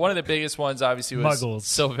book. And one of the biggest ones, obviously, was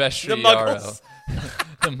Silvestri Yarrow.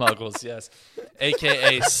 The Muggles, yes.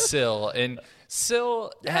 A.K.A. Syl. And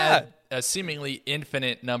Syl had a seemingly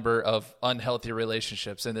infinite number of unhealthy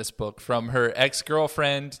relationships in this book, from her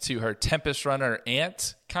ex-girlfriend to her Tempest Runner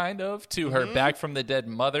aunt, kind of, to her back-from-the-dead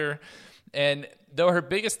mother. And though her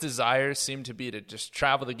biggest desires seem to be to just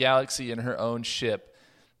travel the galaxy in her own ship,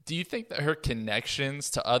 do you think that her connections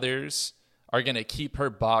to others are going to keep her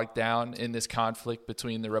bogged down in this conflict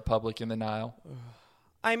between the Republic and the Nile?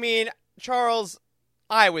 I mean, Charles,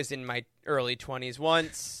 I was in my early 20s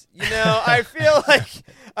once. I feel like...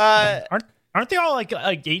 Aren't they all like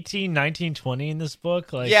 18, 19, 20 in this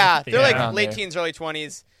book? Like, yeah, they're like late teens, early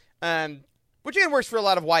 20s, which again works for a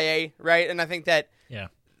lot of YA, right? And I think that... Yeah.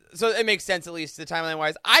 So it makes sense, at least, the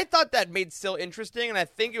timeline-wise. I thought that made Syl interesting, and I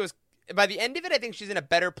think it was... By the end of it, I think she's in a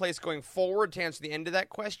better place going forward to answer the end of that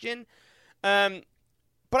question. But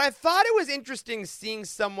I thought it was interesting seeing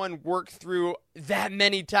someone work through that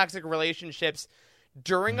many toxic relationships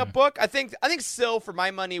during a book. I think Syl, for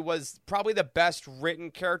my money, was probably the best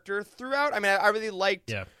written character throughout. I mean, I really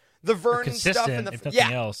liked the Vernon stuff. And if nothing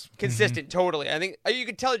else. Consistent, totally. I think you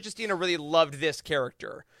could tell Justina really loved this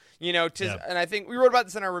character. And I think we wrote about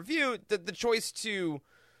this in our review, that the choice to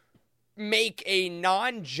make a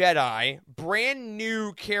non-Jedi, brand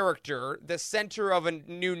new character the center of a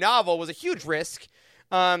new novel was a huge risk.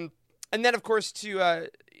 And then, of course, to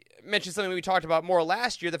mention something we talked about more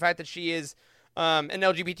last year, the fact that she is an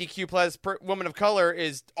LGBTQ plus woman of color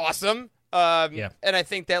is awesome. And I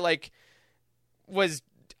think that, and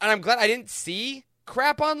I'm glad I didn't see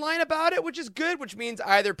crap online about it, which is good, which means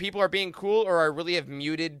either people are being cool or I really have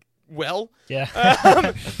muted well. Yeah.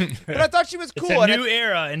 But I thought she was cool. It's a new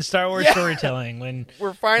era in Star Wars storytelling when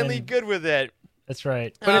we're finally good with it. That's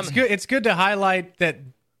right. But it's good to highlight that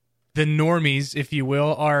the normies, if you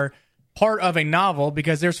will, are part of a novel,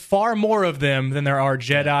 because there's far more of them than there are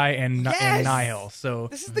Jedi and Nihil. So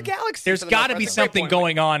this is the galaxy. There's got to be something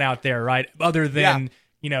going on out there, right? Other than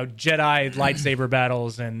Jedi lightsaber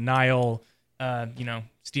battles and Nihil,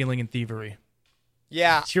 stealing and thievery.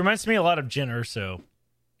 Yeah, she reminds me a lot of Jyn Erso.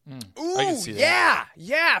 Ooh, I can see that.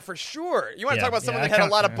 Yeah, for sure. You want to talk about someone that had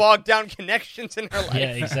a lot of bogged down connections in her life?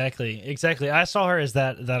 Yeah, exactly. I saw her as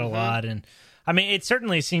that a lot, and I mean, it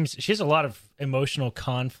certainly seems she has a lot of emotional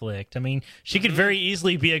conflict. I mean, she could very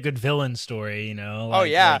easily be a good villain story,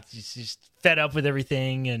 Like, she's fed up with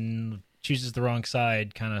everything and chooses the wrong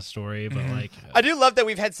side kind of story. But I do love that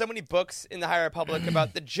we've had so many books in the High Republic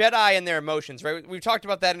about the Jedi and their emotions, right? We've talked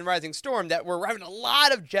about that in Rising Storm, that we're having a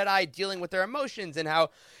lot of Jedi dealing with their emotions and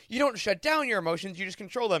how you don't shut down your emotions, you just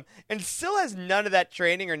control them. And Syl has none of that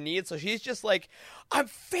training or need, so she's just like, I'm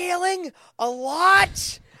failing a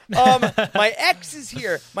lot. My ex is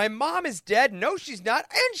here. My mom is dead. No, she's not.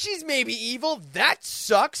 And she's maybe evil. That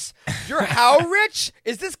sucks. You're how rich?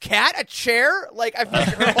 Is this cat a chair? Like, I feel like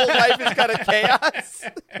her whole life is kind of chaos.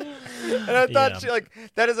 And I thought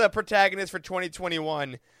that is a protagonist for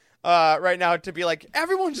 2021 right now, to be like,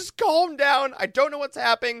 everyone just calm down. I don't know what's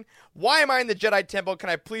happening. Why am I in the Jedi Temple? Can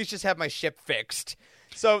I please just have my ship fixed?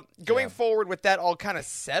 So going forward with that all kind of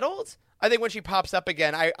settled, I think when she pops up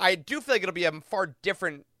again, I do feel like it'll be a far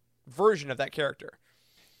different version of that character.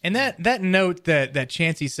 And that note that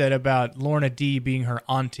Chancey said about Lorna D being her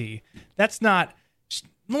auntie, that's not...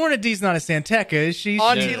 Lorna D's not a San Tekka, is she?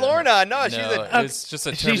 Auntie Lorna, no, she's it's just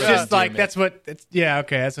a term. She's just like, that's what... okay,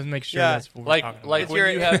 that's what make sure that's what we're talking about. Like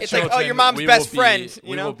when you have children, like, your mom's best friend.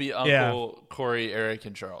 We will be Uncle Corey, Eric,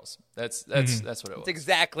 and Charles. That's what it was. That's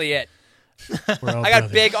exactly it. I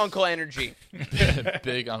got big uncle energy.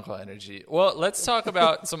 Big uncle energy. Well, let's talk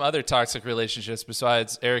about some other toxic relationships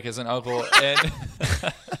besides Eric as an uncle. And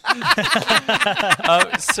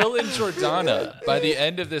Syl and Jordana, by the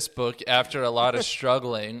end of this book, after a lot of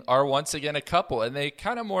struggling, are once again a couple, and they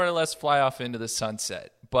kind of more or less fly off into the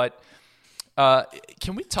sunset. But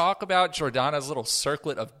Can we talk about Jordana's little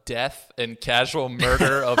circlet of death and casual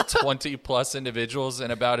murder of 20-plus individuals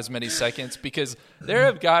in about as many seconds? Because there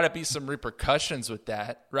have got to be some repercussions with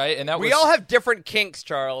that, right? And we all have different kinks,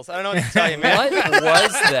 Charles. I don't know what to tell you, man. What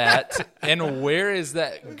was that, and where is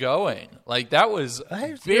that going? Like, that was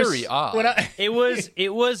very odd. It was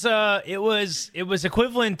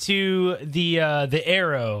equivalent to the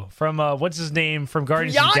arrow from what's his name from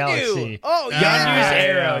Guardians of the Galaxy. Oh, Yondu's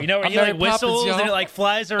arrow. You know where he like whistles and it like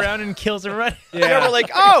flies around and kills everybody. Yeah, we're like,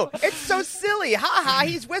 oh, it's so silly. Ha ha,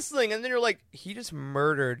 he's whistling, and then you're like, he just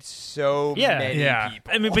murdered so many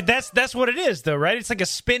people. I mean, but that's what it is, though, right? It's like a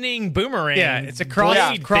spinning boomerang. Yeah, it's a cross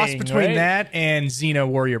thing, between right? that and Xena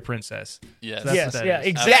Warrior Princess. Yes, So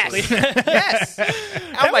exactly. Yes.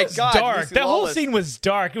 Oh my God, dark. That whole scene was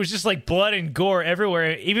dark. It was just like blood and gore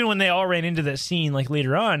everywhere. Even when they all ran into that scene, like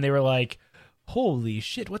later on, they were like, "Holy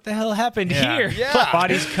shit! What the hell happened here?" Yeah,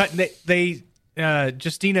 bodies cut.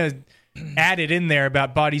 Justina added in there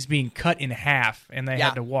about bodies being cut in half, and they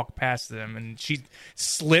had to walk past them, and she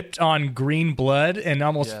slipped on green blood and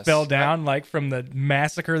almost fell down, like from the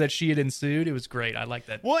massacre that she had ensued. It was great. I like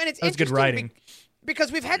that. Well, and it's that was good writing.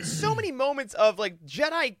 Because we've had so many moments of, like,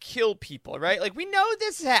 Jedi kill people, right? Like, we know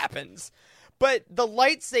this happens. But the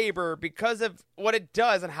lightsaber, because of what it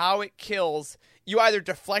does and how it kills, you either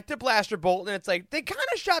deflect a blaster bolt and it's like, they kind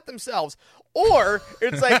of shot themselves. Or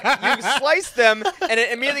it's like, you slice them and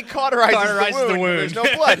it immediately cauterizes the wound. There's no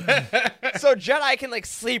blood. So Jedi can, like,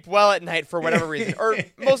 sleep well at night for whatever reason. Or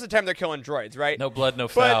most of the time they're killing droids, right? No blood, no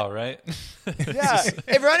foul, right? Yeah.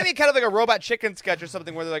 It reminded me kind of like a Robot Chicken sketch or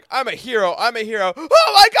something where they're like, I'm a hero. Oh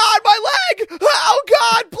my God, my leg! Oh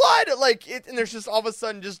God, blood! Like, and there's just all of a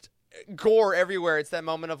sudden just gore everywhere. It's that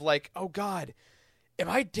moment of like, oh God, am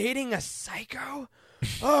I dating a psycho?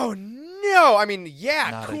 Oh no! I mean,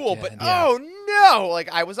 Not cool, again, but oh no! Like,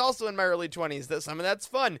 I was also in my early 20s. I mean, that's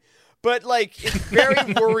fun, but like, it's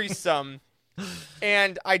very worrisome,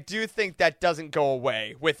 and I do think that doesn't go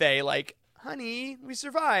away with a like, honey, we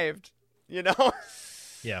survived. You know?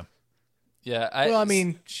 Yeah. Yeah. I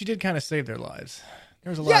mean, she did kind of save their lives.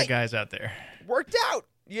 There's a lot of guys out there. Worked out,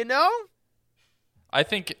 you know? I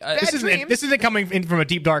think this isn't coming in from a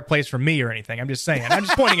deep, dark place for me or anything. I'm just saying. I'm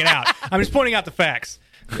just pointing it out. I'm just pointing out the facts.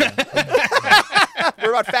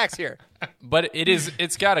 We're about facts here. But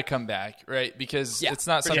it's got to come back, right? Because it's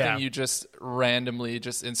not something you just randomly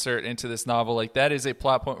just insert into this novel. Like, that is a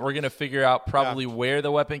plot point. We're going to figure out probably where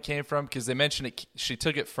the weapon came from, because they mentioned it. She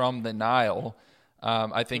took it from the Nile,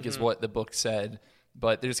 I think is what the book said.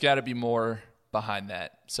 But there's got to be more behind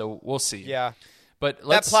that. So we'll see. Yeah. But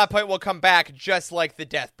that plot point will come back just like the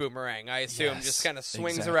death boomerang, I assume. Just kind of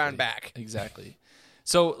swings around back. Exactly.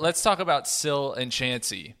 So let's talk about Syl and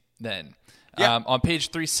Chansey then. Yep. On page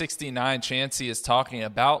 369, Chansey is talking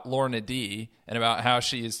about Lorna D and about how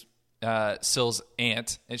she is Syl's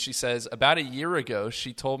aunt. And she says, about a year ago,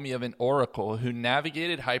 she told me of an oracle who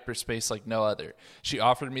navigated hyperspace like no other. She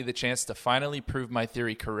offered me the chance to finally prove my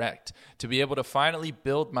theory correct, to be able to finally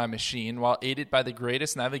build my machine while aided by the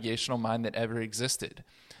greatest navigational mind that ever existed.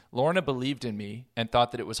 Lorna believed in me and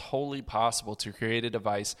thought that it was wholly possible to create a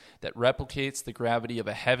device that replicates the gravity of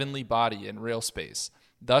a heavenly body in real space,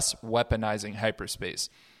 thus weaponizing hyperspace.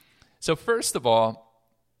 So first of all,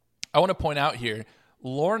 I want to point out here,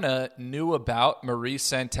 Lorna knew about Marie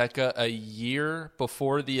Santeca a year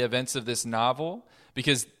before the events of this novel,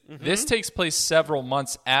 because this takes place several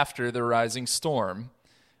months after the Rising Storm,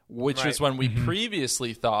 which is when we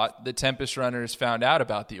previously thought the Tempest Runners found out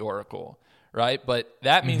about the Oracle, right? But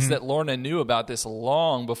that means that Lorna knew about this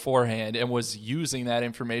long beforehand and was using that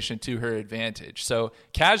information to her advantage. So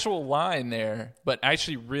casual line there, but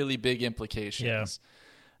actually really big implications.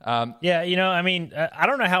 Yeah, you know, I mean, I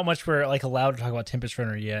don't know how much we're like allowed to talk about Tempest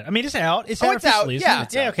Runner yet. I mean, it's out. It's out officially. Yeah,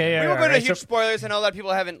 yeah, okay. We won't go into huge spoilers. I know a lot of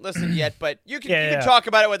people haven't listened yet, but you can talk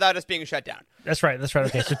about it without us being shut down. That's right.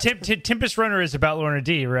 Okay, so Tempest Runner is about Lorna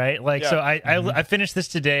D, right? Like, so I finished this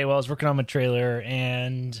today while I was working on my trailer,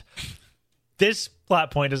 and this plot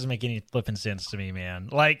point doesn't make any flipping sense to me, man.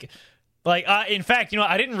 Like, in fact, you know,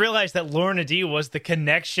 I didn't realize that Lorna D was the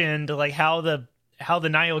connection to like how the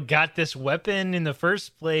Nile got this weapon in the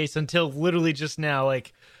first place until literally just now.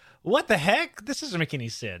 Like, what the heck? This doesn't make any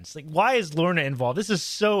sense. Like, why is Lorna involved? This is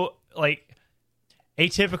so, like,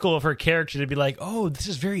 atypical of her character to be like, oh, this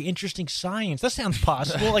is very interesting science. That sounds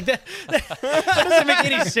possible. Like, that doesn't make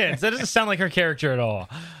any sense. That doesn't sound like her character at all.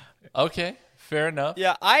 Okay, fair enough.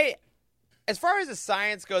 Yeah, as far as the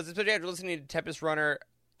science goes, especially after listening to Tempest Runner,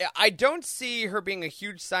 I don't see her being a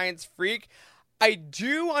huge science freak. I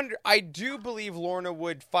do believe Lorna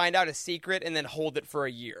would find out a secret and then hold it for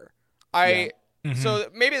a year. I So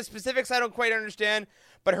maybe the specifics I don't quite understand,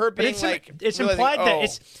 but her being it's implied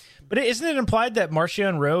that but isn't it implied that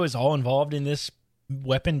Marchion Ro is all involved in this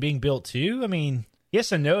weapon being built too? I mean,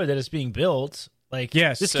 yes and no that it's being built. Like,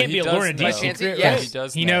 yes, this can't be a Lorna D secret. Yes, right? he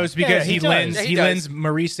does. He knows because he lends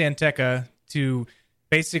Maurice Santeca to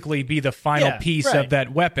basically be the final piece of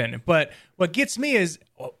that weapon. But what gets me is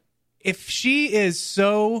if she is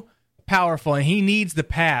so powerful and he needs the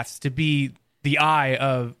paths to be the eye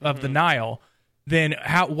of the Nile, then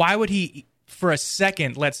why would he for a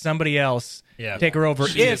second let somebody else take her over?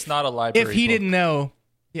 It's not a library if he book. didn't know,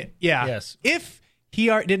 yes. If he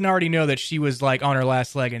didn't already know that she was like on her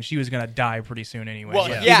last leg and she was going to die pretty soon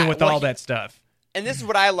anyway, even with all that stuff. And this is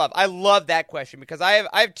what I love. I love that question because I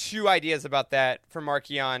have two ideas about that for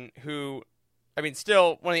Marchion, who, I mean,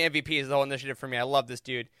 still one of the MVPs of the whole initiative for me. I love this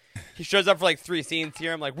dude. He shows up for like 3 scenes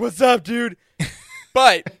here. I'm like, what's up, dude?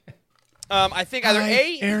 But I think either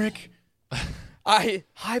Eric. Hi,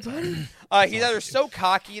 buddy. He's either so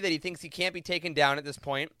cocky that he thinks he can't be taken down at this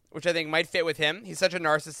point, which I think might fit with him. He's such a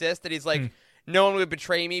narcissist that he's like, no one would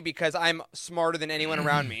betray me because I'm smarter than anyone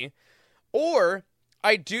around me. Or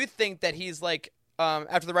I do think that he's like,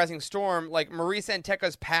 after the Rising Storm, like Maurice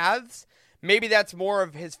Santeca's paths, maybe that's more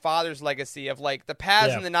of his father's legacy of like the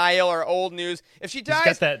paths in the Nile are old news. If she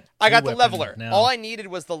dies, I got the leveler. Now. All I needed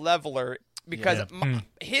was the leveler because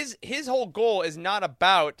his whole goal is not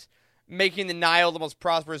about making the Nile the most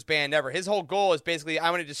prosperous band ever. His whole goal is basically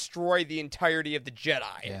I want to destroy the entirety of the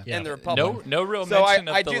Jedi and the Republic. No real mention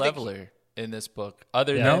of the leveler in this book,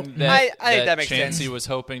 other than that makes Chansey sense. was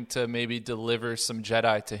hoping to maybe deliver some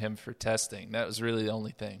Jedi to him for testing. That was really the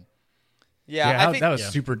only thing. Yeah, I think, that was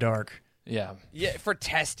super dark. Yeah, for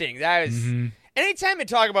testing. That was anytime you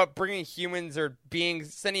talk about bringing humans or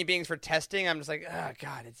sending beings for testing, I'm just like, oh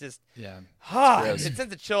god, it's just it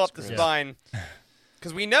sends a chill up the spine.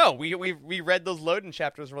 Because we know we read those Loden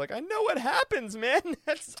chapters. We're like, I know what happens, man.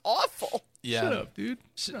 That's awful. Yeah, shut up, dude.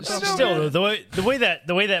 Still, though, the way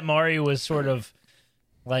that Mari was sort of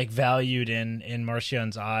like valued in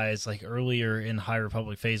Marchion's eyes, like earlier in High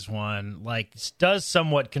Republic Phase 1, like does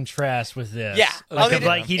somewhat contrast with this. Yeah,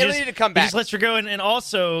 he need to come back. He just lets her go, and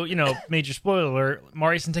also, major spoiler alert: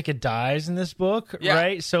 Mari Santeca dies in this book,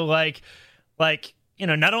 right? So like.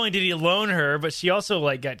 Not only did he alone her, but she also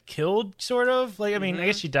like got killed, sort of. Like, I mean, I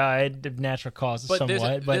guess she died of natural causes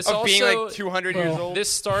somewhat. But of also, being like 200 years old. This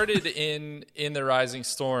started in the Rising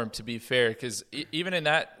Storm, to be fair, because even in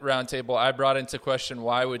that roundtable, I brought into question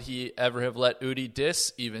why would he ever have let Udi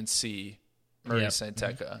Dis even see Maurice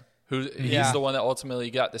Santeca, who he's the one that ultimately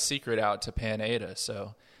got the secret out to Pan Eta.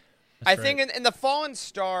 So I think in the Fallen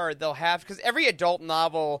Star they'll have, because every adult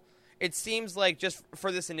novel. It seems like just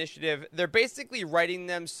for this initiative, they're basically writing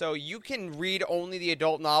them so you can read only the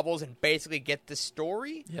adult novels and basically get the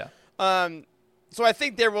story. Yeah. So I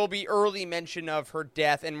think there will be early mention of her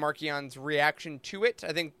death and Marchion's reaction to it.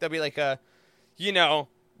 I think there'll be like a,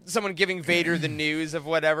 someone giving Vader the news of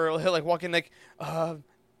whatever. He'll like walk in like,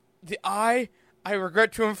 I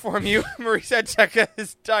regret to inform you, Maurice Santeca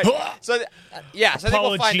has died. So I think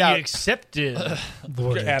we'll find out. Apology accepted,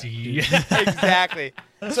 Lord D. Exactly.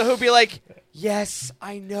 So he'll be like, yes,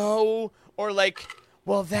 I know, or like,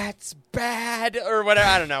 well, that's bad, or whatever.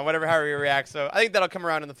 I don't know, however he reacts. So I think that'll come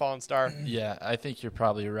around in the Fallen Star. Yeah, I think you're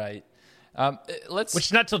probably right. Which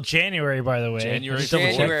is not till January, by the way.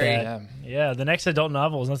 January. Yeah, the next adult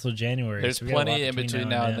novel is not till January. There's plenty in between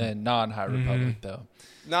now and then. Non-High Republic, though.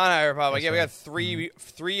 Non-High Republic. We got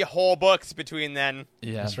three whole books between then.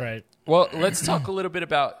 Yeah, that's right. Well, let's talk a little bit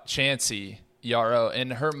about Chansey Yarrow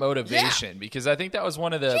and her motivation, because I think that was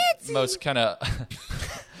one of the most kind of.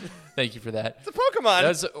 Thank you for that. It's a Pokemon.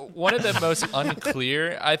 That's one of the most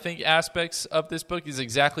unclear, I think, aspects of this book is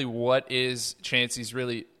exactly what is Chansey's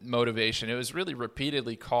really motivation. It was really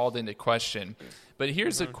repeatedly called into question. But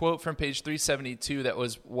here's a quote from page 372 that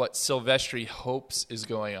was what Silvestri hopes is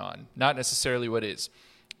going on, not necessarily what is.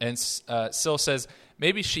 And Sil says,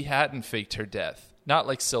 maybe she hadn't faked her death, not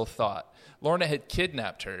like Sil thought. Lorna had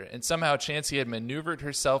kidnapped her, and somehow Chansey had maneuvered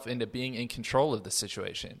herself into being in control of the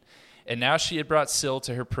situation. And now she had brought Sil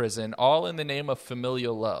to her prison, all in the name of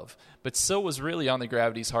familial love. But Sil was really on the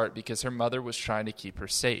Gravity's heart because her mother was trying to keep her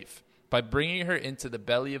safe. By bringing her into the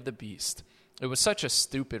belly of the beast, it was such a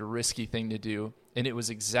stupid, risky thing to do, and it was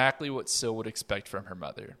exactly what Sil would expect from her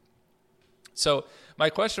mother. So my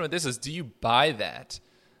question with this is, do you buy that?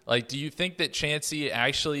 Like, do you think that Chansey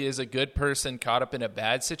actually is a good person caught up in a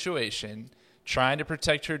bad situation, trying to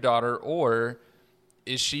protect her daughter, or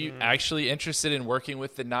is she actually interested in working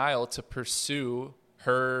with the Nile to pursue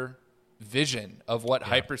her vision of what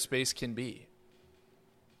hyperspace can be?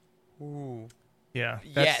 Ooh. Yeah.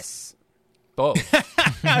 Yes.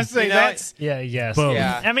 both. I say that's yes. both.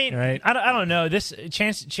 Yeah. I mean, right? I don't know. This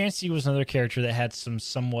Chansey was another character that had some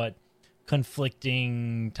somewhat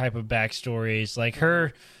conflicting type of backstories. Like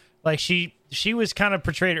her, like she was kind of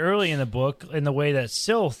portrayed early in the book in the way that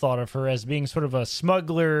Syl thought of her as being sort of a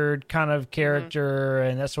smuggler kind of character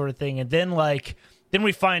and that sort of thing. And then then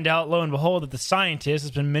we find out, lo and behold, that the scientist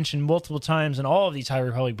has been mentioned multiple times in all of these High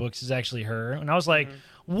Republic books is actually her. And I was like,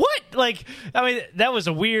 what? Like, I mean, that was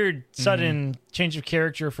a weird, sudden change of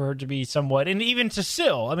character for her to be somewhat. And even to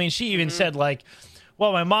Syl, I mean, she even said, like,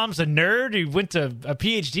 well, my mom's a nerd who went to a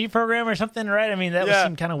PhD program or something, right? I mean, that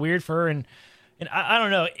seemed kind of weird for her. And I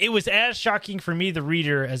don't know. It was as shocking for me, the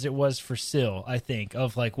reader, as it was for Syl, I think,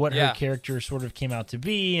 of like what her character sort of came out to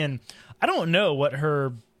be. And I don't know what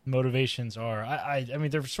her motivations are. I mean,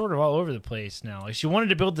 they're sort of all over the place now. Like, she wanted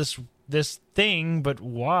to build this thing, but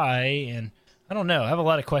why? And I don't know. I have a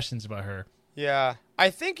lot of questions about her. Yeah. I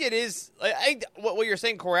think it is. What you're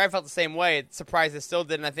saying, Corey, I felt the same way. It surprised us still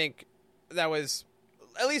did, and I think that was,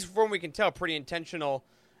 at least from what we can tell, pretty intentional.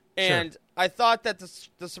 And I thought that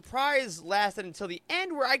the surprise lasted until the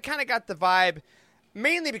end, where I kind of got the vibe,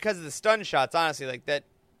 mainly because of the stun shots, honestly, like that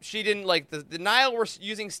she didn't, like, the Nihil were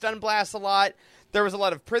using stun blasts a lot. There was a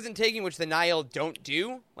lot of prison taking, which the Nihil don't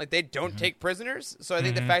do. Like, they don't take prisoners. So I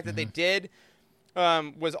think the fact that they did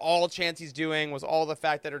was all Chansey's doing, was all the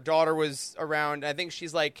fact that her daughter was around. I think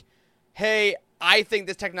she's like, hey, I think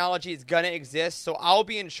this technology is going to exist, so I'll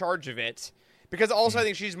be in charge of it. Because also I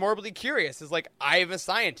think she's morbidly curious. It's like, I'm a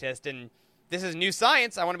scientist, and this is new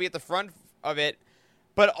science. I want to be at the front of it.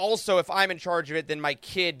 But also, if I'm in charge of it, then my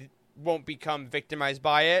kid won't become victimized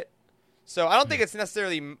by it. So I don't think it's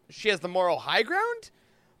necessarily she has the moral high ground,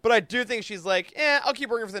 but I do think she's like, I'll keep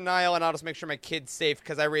working for the Nihil, and I'll just make sure my kid's safe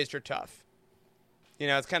because I raised her tough. You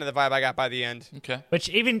know, it's kind of the vibe I got by the end. Okay. But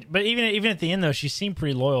even at the end, though, she seemed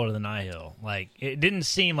pretty loyal to the Nihil. Like, it didn't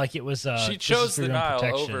seem like it was. She chose the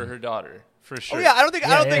Nihil over her daughter. For sure. Oh yeah, I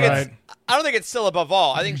don't think it's still above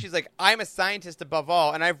all. I think she's like, I'm a scientist above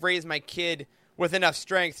all, and I've raised my kid with enough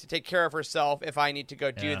strength to take care of herself if I need to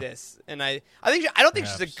go do this. And I don't think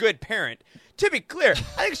she's a good parent. To be clear,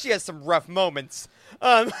 I think she has some rough moments.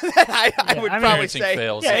 That I would probably say.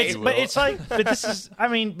 Fails,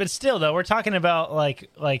 but still though, we're talking about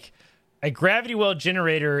like a gravity well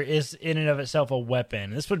generator is in and of itself a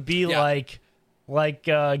weapon. This would be like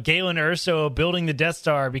Galen Erso building the Death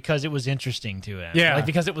Star because it was interesting to him. Yeah. Like,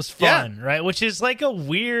 because it was fun, right? Which is like a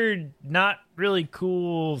weird, not really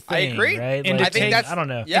cool thing. I agree. Right? And like, I don't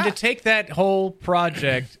know. Yeah. And to take that whole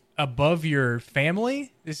project above your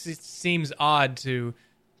family, it seems odd to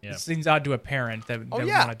it seems odd to a parent that would want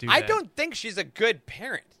to do that. I don't think she's a good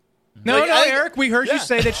parent. No, Eric, we heard you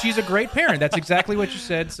say that she's a great parent. That's exactly what you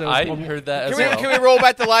said. So I heard that as well. Can we roll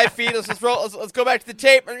back the live feed? Let's go back to the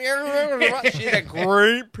tape. She's a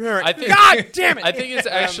great parent. God damn it! I think it's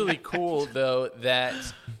actually cool, though, that,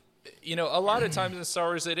 you know, a lot of times in Star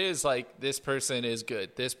Wars it is like, this person is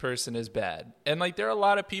good, this person is bad. And, like, there are a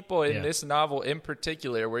lot of people in this novel in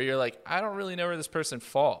particular where you're like, I don't really know where this person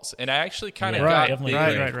falls. And I actually kind of got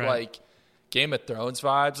like Game of Thrones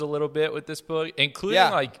vibes a little bit with this book, including,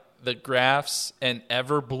 like, the Graphs and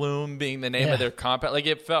Everbloom being the name of their compound. Like,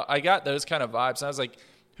 I got those kind of vibes. And I was like,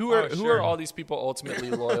 who are all these people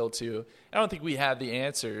ultimately loyal to? I don't think we have the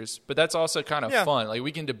answers, but that's also kind of fun. Like,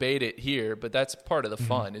 we can debate it here, but that's part of the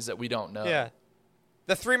fun is that we don't know. Yeah.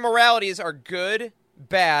 The three moralities are good,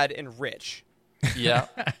 bad, and rich. Yeah.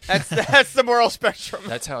 That's the moral spectrum.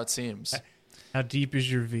 That's how it seems. How deep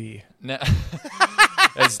is your V?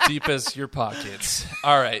 As deep as your pockets.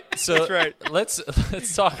 All right, so that's right. Let's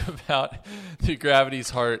talk about the Gravity's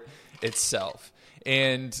Heart itself.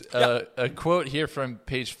 And a quote here from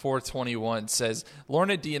page 421 says,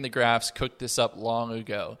 Lorna D and the Graphs cooked this up long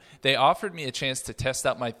ago. They offered me a chance to test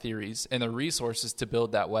out my theories and the resources to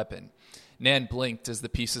build that weapon. Nan blinked as the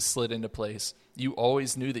pieces slid into place. You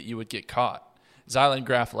always knew that you would get caught. Xylan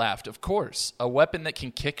Graf laughed. Of course, a weapon that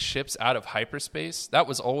can kick ships out of hyperspace, that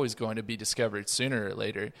was always going to be discovered sooner or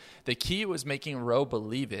later. The key was making Ro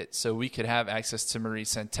believe it so we could have access to Marie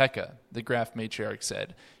Santeca, the Graf matriarch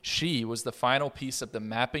said. She was the final piece of the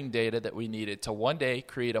mapping data that we needed to one day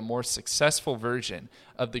create a more successful version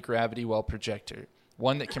of the gravity well projector,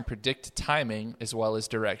 one that can predict timing as well as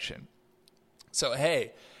direction. So,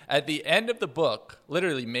 hey, at the end of the book,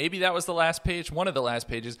 literally, maybe that was the last page, one of the last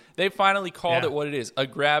pages, they finally called it what it is, a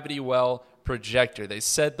gravity well projector. They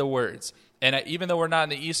said the words. And even though we're not in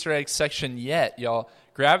the Easter egg section yet, y'all,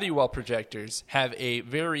 gravity well projectors have a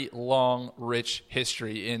very long, rich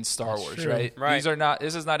history in Star Wars, right?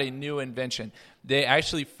 This is not a new invention. They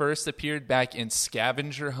actually first appeared back in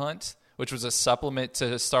Scavenger Hunt, which was a supplement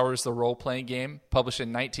to Star Wars the role-playing game, published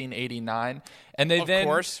in 1989. And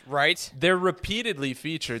they're repeatedly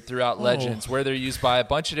featured throughout Legends, where they're used by a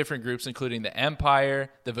bunch of different groups, including the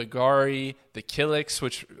Empire, the Vigari, the Killiks,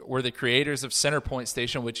 which were the creators of Centerpoint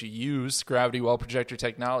Station, which used gravity well projector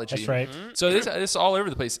technology. That's right. So this is all over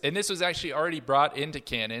the place. And this was actually already brought into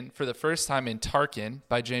canon for the first time in Tarkin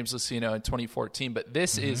by James Luceno in 2014. But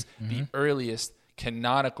this is the earliest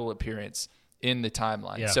canonical appearance in the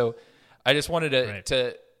timeline. Yeah. So I just wanted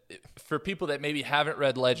to for people that maybe haven't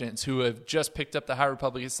read Legends, who have just picked up the High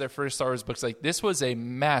Republic, it's their first Star Wars books, like this was a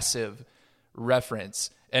massive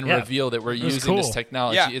reference and reveal that we're using this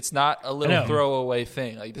technology. Yeah. It's not a little throwaway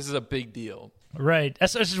thing. Like this is a big deal. Right.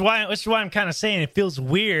 That's why I'm kind of saying it feels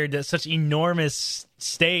weird that such enormous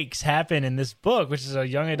stakes happen in this book, which is a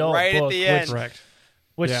young adult book. Right at the end. Correct.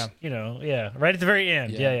 Which, right at the very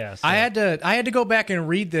end. Yeah. So. I had to go back and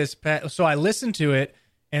read this. So I listened to it,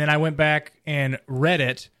 and then I went back and read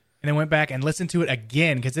it, and then went back and listened to it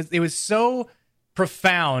again because it was so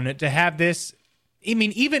profound to have this. I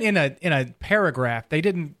mean, even in a paragraph, they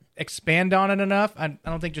didn't expand on it enough. I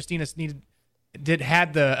don't think Justina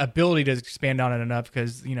had the ability to expand on it enough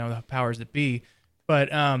because the powers that be. But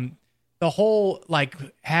the whole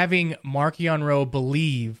having Marchion Ro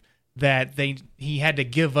believe that he had to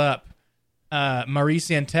give up Marie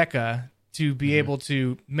Santeca to be able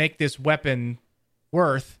to make this weapon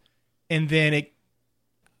worth, and then it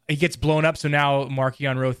gets blown up. So now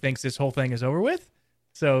Marchion Ro thinks this whole thing is over with.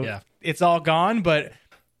 So it's all gone. But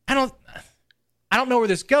I don't know where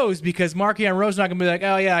this goes because Marchion Ro's not going to be like,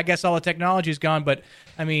 oh yeah, I guess all the technology is gone. But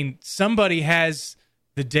I mean, somebody has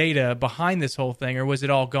the data behind this whole thing, or was it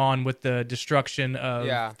all gone with the destruction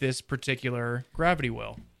of this particular gravity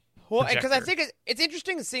well? Well, because I think it's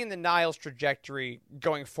interesting seeing the Nile's trajectory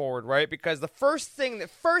going forward, right? Because the first thing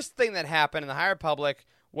that happened in the High Republic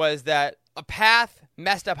was that a path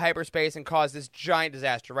messed up hyperspace and caused this giant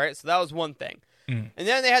disaster, right? So that was one thing. And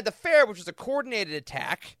then they had the Fair, which was a coordinated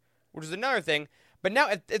attack, which is another thing. But now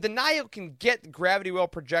if the Nile can get gravity well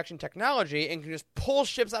projection technology and can just pull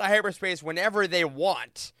ships out of hyperspace whenever they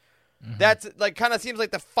want, that's kind of seems like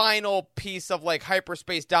the final piece of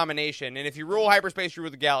hyperspace domination. And if you rule hyperspace, you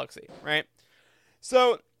rule the galaxy, right?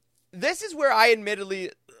 So this is where I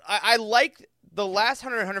admittedly I like the last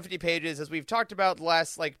 150 pages, as we've talked about. The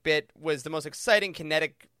last bit was the most exciting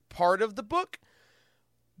kinetic part of the book.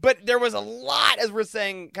 But there was a lot, as we're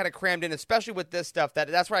saying, kind of crammed in, especially with this stuff.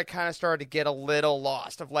 That's where I kind of started to get a little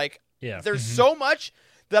lost. There's so much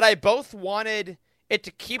that I both wanted it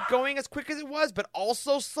to keep going as quick as it was, but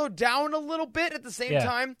also slow down a little bit at the same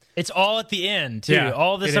time. It's all at the end too. Yeah,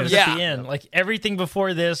 all this stuff is at the end. Everything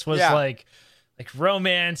before this was like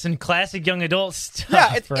romance and classic young adult stuff.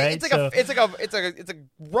 Yeah, it's a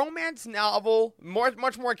romance novel,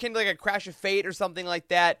 much more akin to a Crash of Fate or something like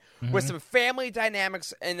that, with some family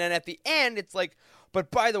dynamics. And then at the end, it's but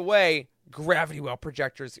by the way, gravity well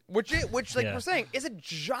projectors, which we're saying is a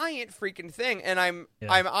giant freaking thing. And I'm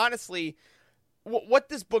honestly. What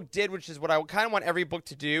this book did, which is what I kind of want every book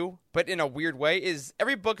to do, but in a weird way, is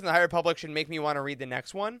every book in the High Republic should make me want to read the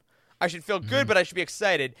next one. I should feel good, but I should be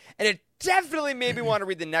excited. And it definitely made me want to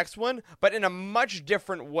read the next one, but in a much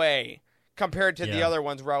different way compared to the other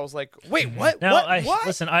ones where I was like, wait, what? Now, what?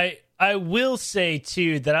 Listen, I will say,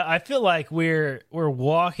 too, that I feel like we're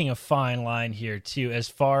walking a fine line here, too, as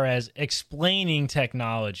far as explaining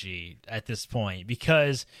technology at this point,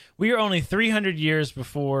 because we are only 300 years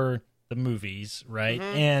before the movies, right?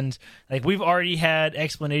 And we've already had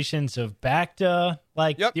explanations of Bacta,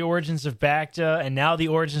 the origins of Bacta, and now the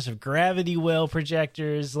origins of gravity well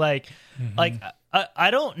projectors. I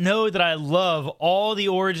don't know that I love all the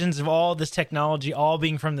origins of all this technology all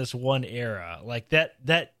being from this one era.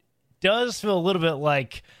 That does feel a little bit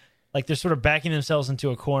like they're sort of backing themselves into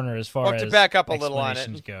a corner as far as to back up a little on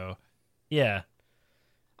it go. Yeah.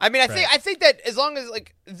 I mean, I think that as long as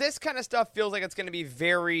this kind of stuff feels like it's going to be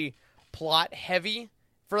very plot heavy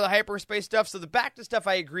for the hyperspace stuff. So the Bacta stuff,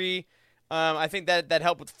 I agree. I think that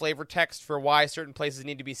helped with flavor text for why certain places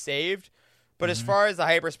need to be saved. But as far as the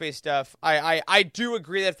hyperspace stuff, I do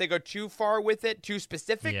agree that if they go too far with it, too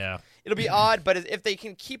specific, it'll be odd. But if they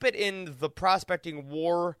can keep it in the prospecting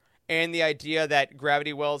war and the idea that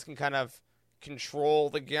gravity wells can kind of control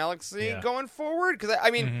the galaxy going forward, because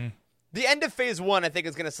I mean. The end of Phase 1, I think,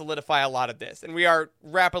 is going to solidify a lot of this, and we are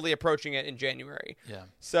rapidly approaching it in January. Yeah.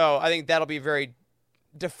 So I think that'll be very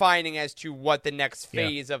defining as to what the next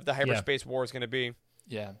phase of the hyperspace war is going to be.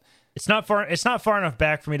 Yeah. It's not far enough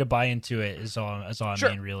back for me to buy into it. Is all I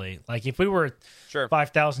mean, really. If we were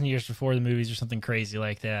 5,000 years before the movies or something crazy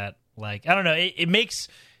like that, I don't know. It makes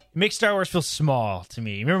makes Star Wars feel small to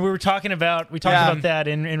me. Remember we talked about that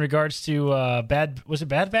in regards to Bad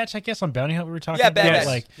Batch, I guess, on Bounty Hunt we were talking about. Bad Batch.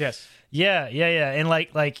 Like, yes. Yeah. And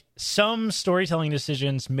like some storytelling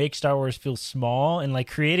decisions make Star Wars feel small, and like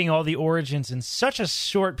creating all the origins in such a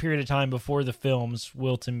short period of time before the films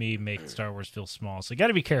will, to me, make Star Wars feel small. So you got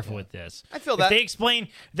to be careful with this. I feel that. If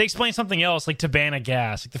they explain something else, like Tabana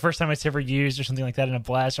gas, like the first time it's ever used or something like that in a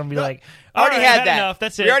blast, I'm gonna be like, already had that. Enough.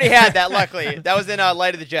 That's it. We already had that. Luckily, that was in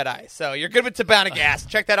Light of the Jedi. So you're good with Tabana gas.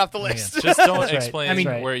 Check that off the list. Just don't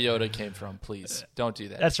explain where Yoda came from, please. Don't do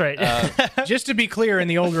that. That's right. Just to be clear, in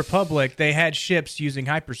the Old Republic, they had ships using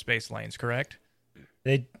hyperspace lanes, correct?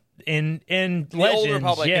 They in Legends, Old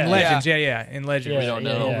Republic, yeah. In Legends, in Legends, we don't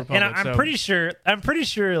know. Old Republic, and I'm pretty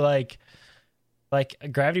sure, like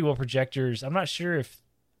gravity well projectors. I'm not sure if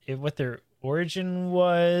what their origin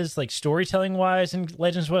was, like storytelling wise, in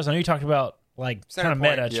Legends was. I know you talked about like kind of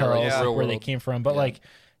meta, Charles, like where they came from, but like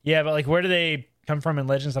where do they come from in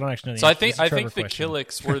Legends? I don't actually know. So I think the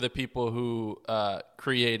Killiks were the people who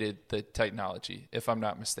created the technology, if I'm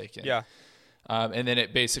not mistaken. Yeah. And then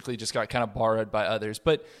it basically just got kind of borrowed by others.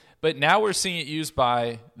 But now we're seeing it used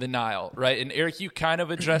by the Nile, right? And Eric, you kind of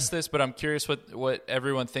addressed this, but I'm curious what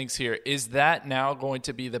everyone thinks here. Is that now going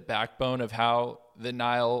to be the backbone of how the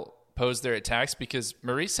Nile pose their attacks? Because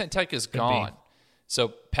Maurice Sentek is gone.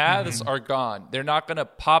 So paths are gone. They're not going to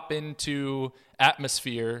pop into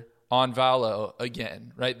atmosphere on Valo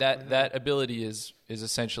again, right? That ability is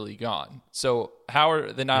essentially gone. So how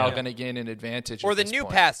are the Nile going to gain an advantage? Or the new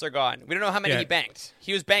paths are gone. We don't know how many he banked.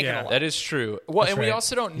 He was banking a lot. That is true. Well, we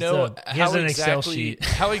also don't know how exactly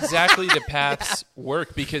the paths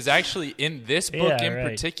work, because actually in this book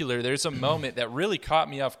particular, there's a moment that really caught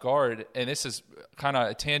me off guard, and this is kind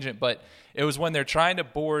of a tangent, but it was when they're trying to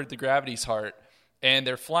board the Gravity's Heart. And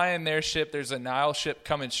they're flying their ship. There's a Nile ship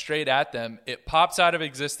coming straight at them. It pops out of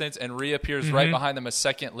existence and reappears right behind them a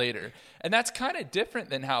second later. And that's kind of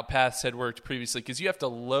different than how paths had worked previously, because you have to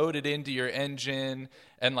load it into your engine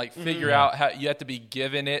and like figure out how you have to be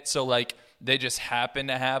given it. So like they just happen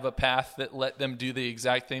to have a path that let them do the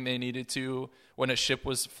exact thing they needed to when a ship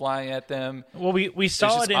was flying at them. Well, we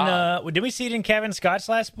saw it in did we see it in Kevin Scott's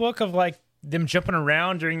last book of like them jumping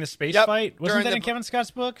around during the space fight? Wasn't that in Kevin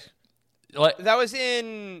Scott's book? That was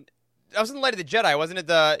in Light of the Jedi, wasn't it?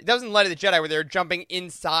 That was in Light of the Jedi where they were jumping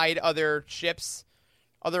inside other ships,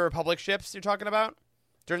 other Republic ships. You're talking about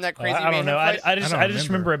during that crazy. I don't know. I just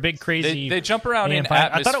remember a big crazy. They jump around in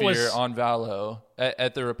atmosphere on Valo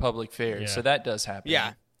at the Republic Fair, so that does happen.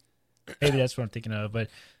 Yeah, maybe that's what I'm thinking of. But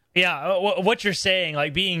yeah, what you're saying,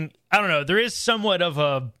 like being, I don't know, there is somewhat of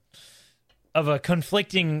a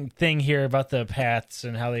conflicting thing here about the paths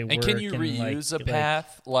and how they work. And can you reuse a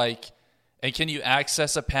path and can you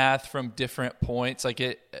access a path from different points?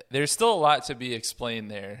 There's still a lot to be explained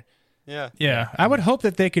there. Yeah. I would hope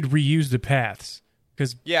that they could reuse the paths,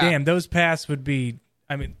 because damn, those paths would be.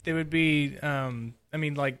 I mean, they would be.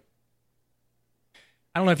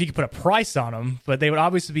 I don't know if you could put a price on them, but they would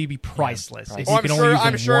obviously be priceless. I'm sure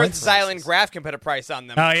Xylan Graf can put a price on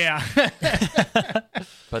them. Oh yeah,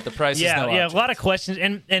 but the price is no object. A lot of questions,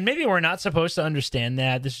 and maybe we're not supposed to understand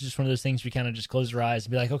that. This is just one of those things we kind of just close our eyes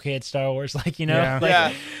and be like, okay, it's Star Wars,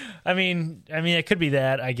 I mean, it could be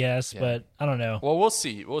that, I guess, but I don't know. Well, we'll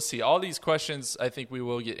see. All these questions, I think we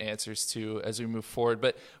will get answers to as we move forward.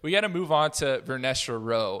 But we got to move on to Vernestra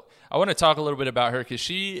Rwoh. I want to talk a little bit about her, because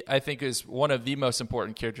she, I think, is one of the most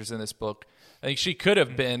important characters in this book. I think she could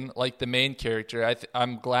have been like the main character.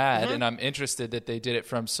 I'm glad and I'm interested that they did it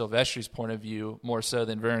from Silvestri's point of view more so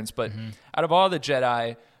than Vern's. But out of all the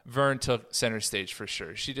Jedi, Vern took center stage for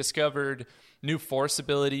sure. She discovered new Force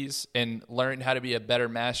abilities and learned how to be a better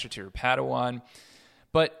master to her Padawan.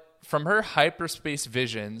 But from her hyperspace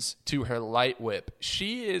visions to her light whip,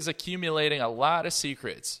 she is accumulating a lot of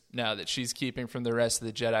secrets now that she's keeping from the rest of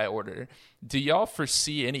the Jedi Order. Do y'all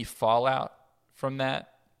foresee any fallout from that?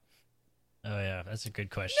 Oh, yeah, that's a good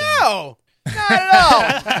question. No! Not at all.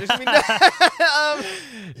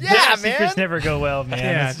 Man. Secrets never go well, man.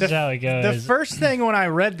 Yeah, that's how it goes. The first thing when I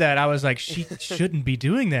read that, I was like, she shouldn't be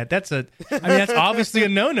doing that. That's obviously a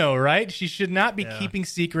no-no, right? She should not be keeping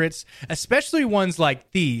secrets, especially ones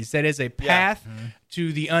like these. That is a path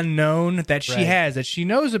to the unknown that she has, that she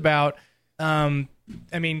knows about. Who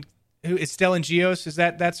is Stellan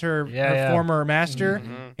Gios? That's her former master,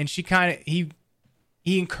 and she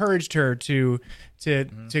he encouraged her to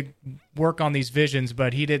work on these visions,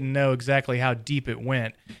 but he didn't know exactly how deep it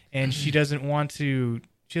went, and she doesn't want to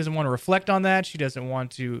reflect on that. She doesn't want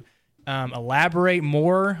to elaborate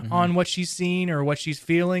more on what she's seen or what she's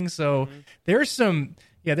feeling. So there's some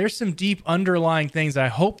there's some deep underlying things I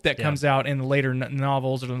hope that comes out in the later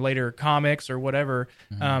novels or the later comics or whatever,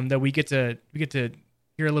 that we get to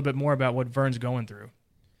hear a little bit more about what Vern's going through.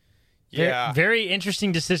 Yeah, very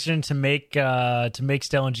interesting decision to make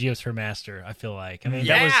Stellan Geos her master. I feel like. I mean,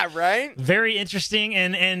 that was right. Very interesting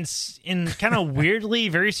and kind of weirdly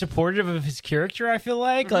very supportive of his character. I feel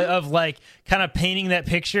like, kind of painting that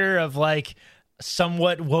picture of like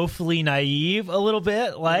somewhat woefully naive a little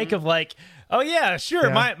bit, of like. Oh yeah, sure.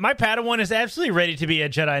 Yeah. My Padawan is absolutely ready to be a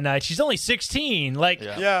Jedi Knight. She's only 16.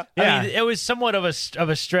 I mean, it was somewhat of a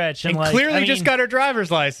stretch, and clearly just got her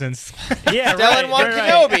driver's license. Yeah, Stellan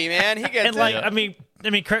Kenobi, man, he gets it. I mean,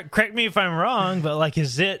 correct me if I'm wrong, but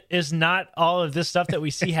is not all of this stuff that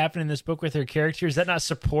we see happen in this book with her character, is that not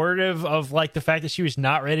supportive of the fact that she was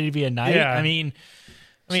not ready to be a knight? Yeah. I mean,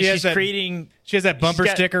 she's creating. She has that bumper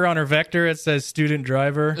sticker on her Vector. It says "student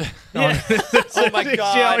driver." Yeah. Oh my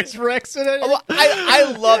god! She always wrecks it.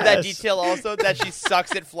 I love that detail also, that she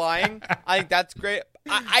sucks at flying. I think that's great.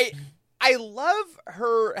 I love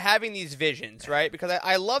her having these visions, right? Because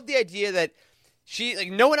I love the idea that she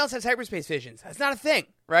no one else has hyperspace visions. That's not a thing,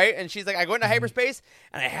 right? And she's like, I go into hyperspace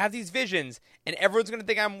and I have these visions, and everyone's gonna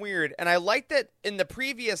think I'm weird. And I like that in the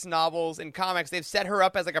previous novels and comics, they've set her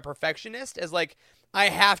up as a perfectionist, as I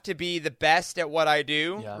have to be the best at what I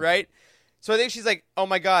do, right? So I think she's like, oh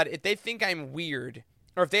my god, if they think I'm weird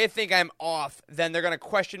or if they think I'm off, then they're going to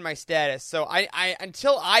question my status. So I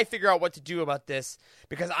until I figure out what to do about this,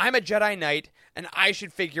 because I'm a Jedi Knight and I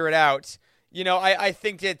should figure it out, I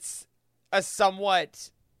think it's a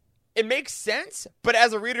somewhat, it makes sense, but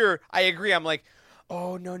as a reader, I agree. I'm like,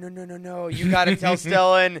 oh, no, you got to tell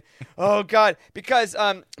Stellan. Oh, God. Because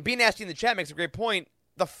B Nasty in the chat makes a great point.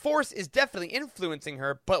 The Force is definitely influencing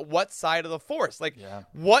her, but what side of the Force?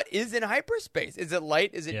 What is in hyperspace? Is it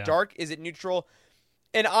light? Is it dark? Is it neutral?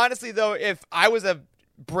 And honestly, though, if I was a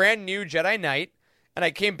brand new Jedi Knight and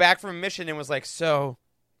I came back from a mission and was like,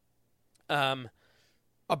 a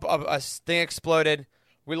thing exploded,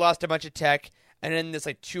 we lost a bunch of tech, and then this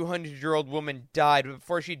 200-year-old woman died. But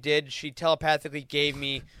before she did, she telepathically gave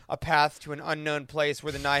me a path to an unknown place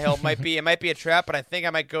where the Nihil might be. It might be a trap, but I think I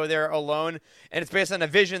might go there alone. And it's based on a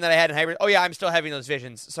vision that I had in hyper. Oh yeah, I'm still having those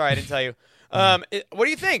visions. Sorry, I didn't tell you. What do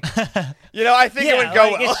you think? I think it would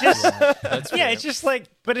go well. It's just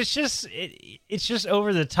but it's just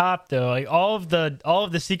over the top though. All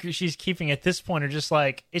of the secrets she's keeping at this point are just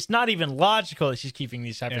it's not even logical that she's keeping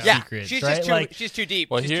these type of secrets. She's right? just she's too deep.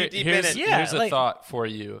 Well, she's too deep in it. Here's a thought for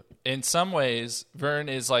you. In some ways, Vern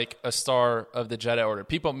is like a star of the Jedi Order.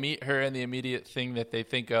 People meet her, and the immediate thing that they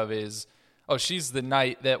think of is, oh, she's the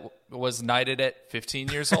knight that was knighted at 15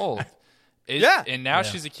 years old. And now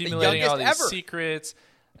she's accumulating all these secrets,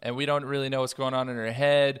 and we don't really know what's going on in her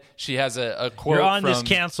head. She has a quote. You're on this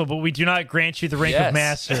council, but we do not grant you the rank of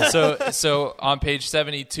master. So on page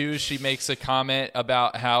 72, she makes a comment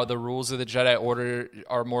about how the rules of the Jedi Order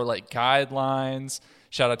are more like guidelines.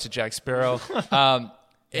 Shout out to Jack Sparrow.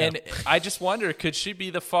 And I just wonder, could she be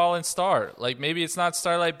the fallen star? Maybe it's not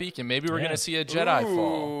Starlight Beacon. Maybe we're going to see a Jedi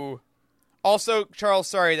fall. Also, Charles,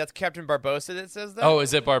 sorry, that's Captain Barbossa that says that. Oh,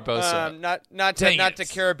 is it Barbossa? Not to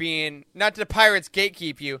Caribbean, not to pirates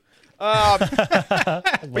gatekeep you. But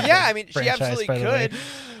yeah, I mean, she absolutely could.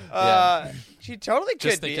 She totally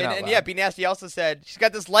could be. And B Nasty also said she's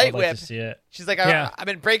got this light whip. To see it. She's like, I've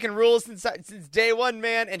been breaking rules since day one,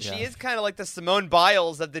 man. And she is kind of like the Simone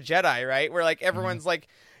Biles of the Jedi, right? Where everyone's like,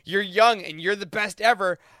 you're young and you're the best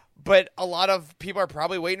ever. But a lot of people are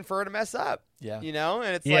probably waiting for her to mess up. Yeah.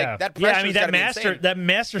 And it's that pressure. I mean, that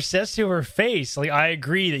master says to her face, I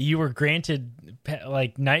agree that you were granted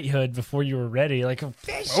knighthood before you were ready. Okay,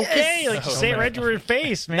 say it right to her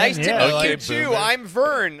face, man. Nice to meet you too. I'm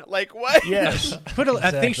Vern. What? Yes.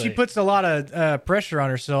 I think she puts a lot of pressure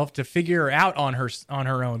on herself to figure out on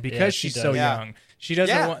her own because she's so young. She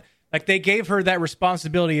doesn't want they gave her that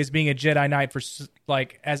responsibility as being a Jedi Knight for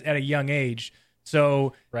at a young age.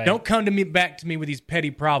 So don't come back to me with these petty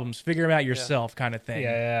problems. Figure them out yourself, kind of thing.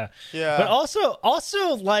 Yeah. But also,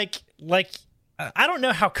 I don't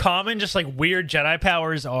know how common just weird Jedi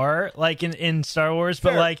powers are in Star Wars,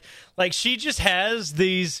 but she just has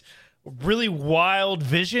these really wild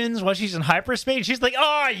visions while she's in hyperspace. She's like,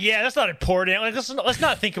 oh yeah, that's not important. Let's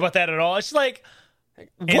not think about that at all. It's that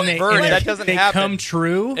doesn't happen. Come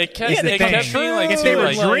true. It can come true. If they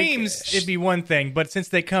were dreams, it'd be one thing. But since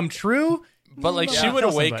they come true, But like she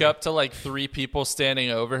would wake up to like 3 people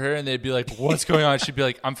standing over her, and they'd be like, "What's going on?" She'd be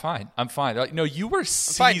like, "I'm fine. I'm fine." Like, no, you were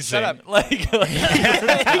seasoned. Fine, shut up. Like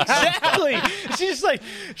exactly. She's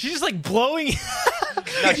just like blowing.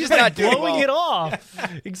 No, she's not blowing it off.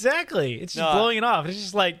 Exactly. It's just blowing it off. It's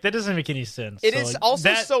just like that doesn't make any sense. It is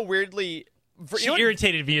also so weirdly. She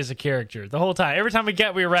irritated me as a character the whole time. Every time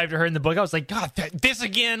we arrived at her in the book, I was like, God, this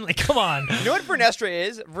again? Like, come on. You know what Vernestra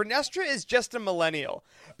is? Vernestra is just a millennial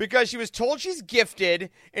because she was told she's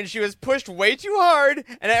gifted and she was pushed way too hard.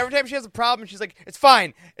 And every time she has a problem, she's like, it's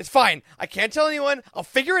fine. It's fine. I can't tell anyone. I'll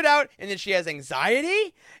figure it out. And then she has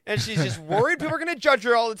anxiety and she's just worried people are going to judge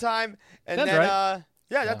her all the time. And that's then, right.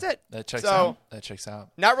 That's it. That checks out. That checks out.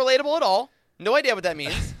 Not relatable at all. No idea what that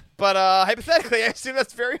means. But hypothetically, I assume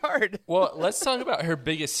that's very hard. Well, let's talk about her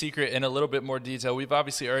biggest secret in a little bit more detail. We've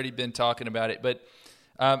obviously already been talking about it, but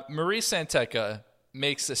Marie Santeca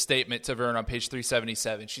makes a statement to Vern on page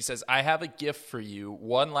 377. She says, "I have a gift for you,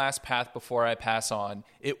 one last path before I pass on.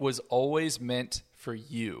 It was always meant for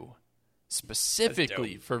you,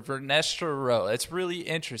 specifically for Vernestra Rowe." That's really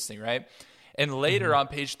interesting, right? And later on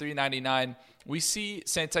page 399, we see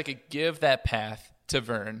Santeca give that path to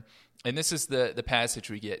Vern. And this is the passage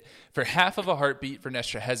we get. "For half of a heartbeat,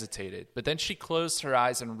 Vernestra hesitated, but then she closed her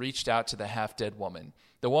eyes and reached out to the half-dead woman.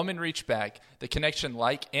 The woman reached back, the connection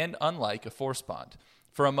like and unlike a force bond.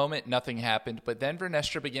 For a moment, nothing happened, but then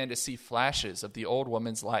Vernestra began to see flashes of the old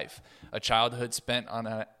woman's life, a childhood spent on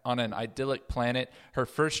an idyllic planet, her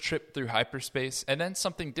first trip through hyperspace, and then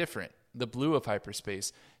something different, the blue of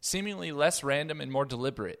hyperspace, seemingly less random and more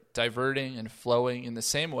deliberate, diverting and flowing in the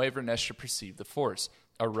same way Vernestra perceived the force.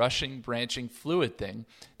 A rushing, branching, fluid thing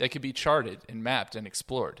that could be charted and mapped and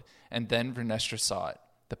explored. And then Vernestra saw it,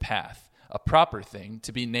 the path, a proper thing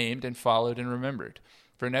to be named and followed and remembered.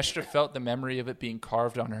 Vernestra felt the memory of it being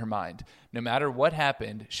carved on her mind. No matter what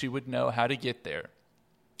happened, she would know how to get there.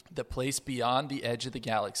 The place beyond the edge of the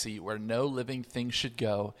galaxy where no living thing should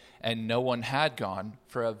go, and no one had gone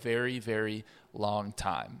for a very, very long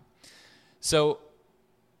time." So,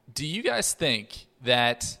 do you guys think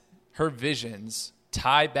that her visions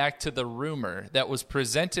tie back to the rumor that was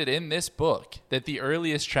presented in this book that the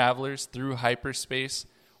earliest travelers through hyperspace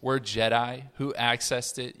were Jedi who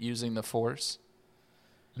accessed it using the Force?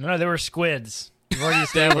 No, they were squids. You've already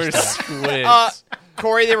established that. Squids.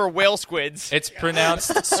 Corey, they were whale squids. It's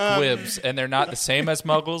pronounced squibs, and they're not the same as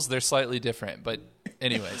muggles. They're slightly different, but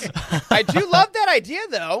anyways. I do love that idea,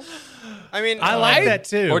 though. I mean, I like that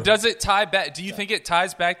too. Or does it tie back? Do you think it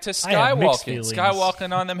ties back to Skywalking?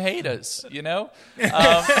 Skywalking on them haters, you know?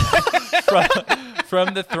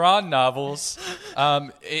 From the Thrawn novels,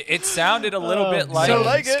 it sounded a little bit like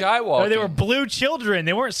Skywalking. No, they were blue children.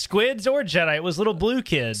 They weren't squids or Jedi. It was little blue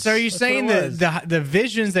kids. So are you saying that the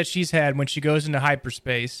visions that she's had when she goes into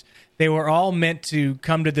hyperspace, they were all meant to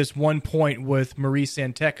come to this one point with Marie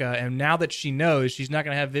Santeca, and now that she knows, she's not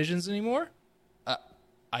going to have visions anymore?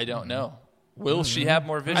 I don't know. Will she have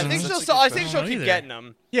more visions? I think she'll keep getting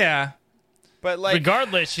them. Yeah. But like,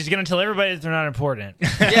 regardless, she's going to tell everybody that they're not important.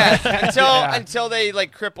 Yeah, until they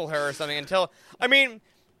like cripple her or something.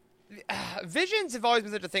 Visions have always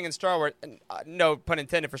been such a thing in Star Wars. And, no pun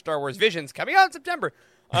intended for Star Wars Visions coming out in September.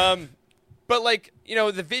 But like, you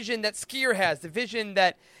know, the vision that Skier has, the vision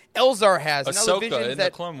that Elzar has, Ahsoka in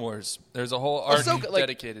the Clone Wars. There's a whole arc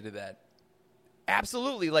dedicated to that.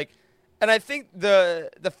 Absolutely, and I think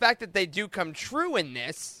the fact that they do come true in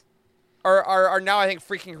this are now, I think,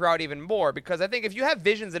 freaking her out even more, because I think if you have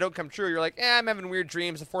visions that don't come true, you're like, I'm having weird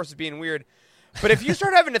dreams, the Force is being weird. But if you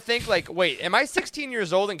start having to think, like, wait, am I 16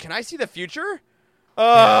 years old and can I see the future?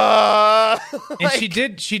 And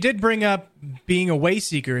she did bring up being a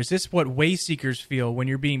Wayseeker. Is this what Wayseekers feel when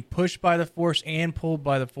you're being pushed by the Force and pulled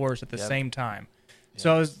by the Force at the same time? Yep.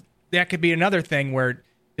 So that could be another thing where,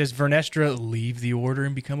 does Vernestra leave the Order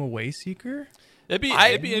and become a Wayseeker? It'd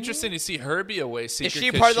be interesting to see her be a Wayseeker. Is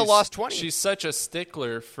she part of the Lost 20? She's such a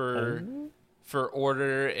stickler for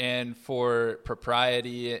order and for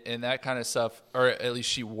propriety and that kind of stuff, or at least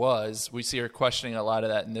she was. We see her questioning a lot of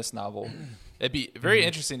that in this novel. It'd be very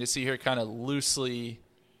interesting to see her kind of loosely,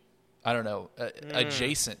 I don't know,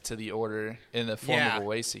 adjacent to the Order in the form of a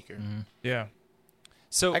Wayseeker. Yeah.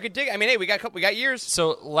 So I could dig. I mean, hey, we got years.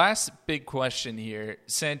 So last big question here: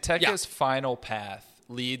 Santeca's final path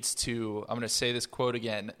leads to, I'm going to say this quote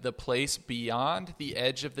again, the place beyond the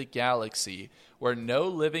edge of the galaxy where no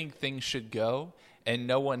living thing should go, and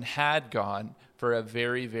no one had gone for a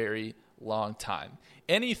very, very long time.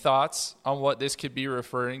 Any thoughts on what this could be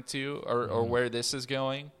referring to, or where this is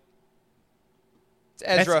going? It's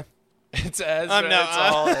Ezra. It's Ezra. It's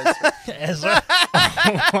all Ezra. Ezra.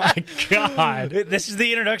 Oh my god! This is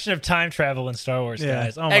the introduction of time travel in Star Wars,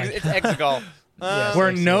 guys. Oh my It's Exegol.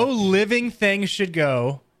 Where no living thing should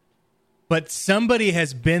go, but somebody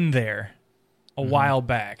has been there a while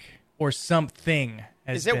back, or something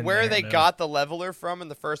has Is it been where there. they got the leveler from in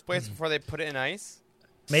the first place before they put it in ice?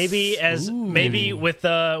 Maybe with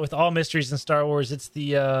all mysteries in Star Wars, it's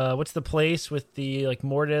the what's the place with the like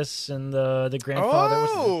Mortis and the grandfather?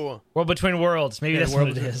 Oh, World Between Worlds. Maybe that's what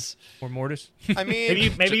it is. Or Mortis. I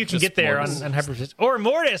mean, maybe you can get there on Hyperspace. Or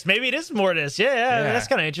Mortis. Maybe it is Mortis. Yeah. That's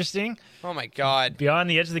kind of interesting. oh my god. Beyond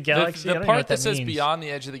the edge of the galaxy. I The don't know part what that says means. beyond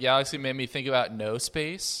the edge of the galaxy made me think about no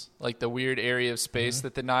space, like the weird area of space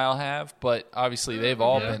that the Nile have. But obviously, they've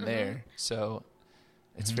all been there, so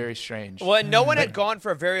it's very strange. Well, no one had gone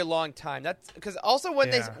for a very long time. That's because also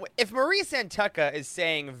when if Marie Santuca is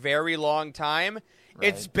saying very long time,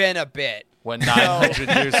 it's been a bit. When 900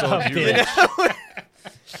 years old, you reach.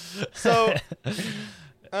 So,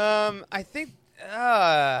 I think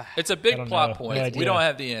It's a big plot point. No idea. We don't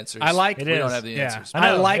have the answers. I like we don't have the answers.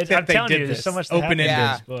 I like that I'm they telling did you, this. there's so much that happens in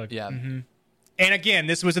open-ended. this book. Yeah, And again,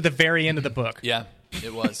 this was at the very end of the book. yeah,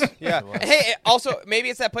 it was. Yeah. It was. Hey, also maybe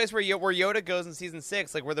it's that place where Yoda goes in season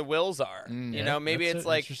 6, like where the wills are. You know, maybe That's it's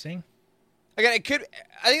like interesting. again. It could.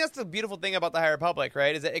 I think that's the beautiful thing about the High Republic,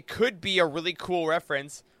 right? Is that it could be a really cool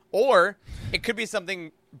reference, or it could be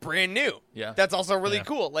something brand new. Yeah. That's also really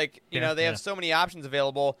cool. Like you know, they have so many options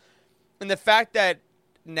available, and the fact that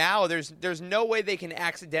now there's no way they can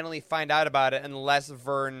accidentally find out about it unless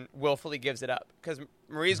Vern willfully gives it up because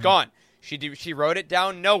Marie's gone. She wrote it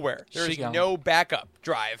down nowhere. There's no backup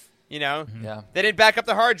drive. You know, Yeah. they didn't back up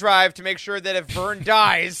the hard drive to make sure that if Vern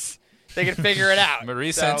dies, they can figure it out.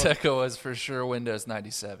 Marie Santeca was for sure Windows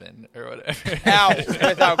 97 or whatever. Out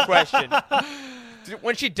without question.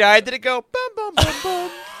 When she died, did it go bum bum bum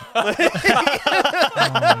bum?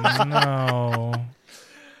 No.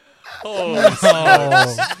 All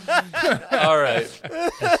right.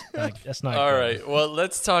 That's not All good. right. Well,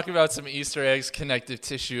 let's talk about some Easter eggs, connective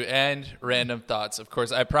tissue, and random thoughts. Of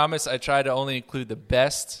course, I promise I try to only include the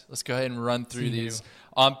best. Let's go ahead and run through these.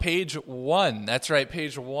 On page 1, that's right,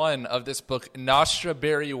 page 1 of this book, Nostra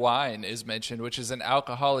Berry Wine is mentioned, which is an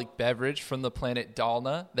alcoholic beverage from the planet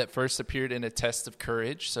Dalna that first appeared in A Test of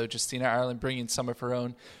Courage. So Justina Ireland bringing some of her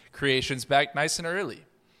own creations back nice and early.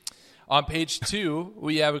 On page 2,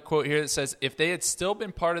 we have a quote here that says, if they had still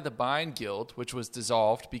been part of the Bind Guild, which was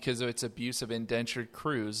dissolved because of its abuse of indentured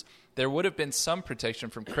crews, there would have been some protection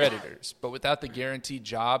from creditors. But without the guaranteed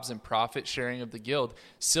jobs and profit sharing of the guild,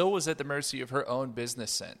 Syl was at the mercy of her own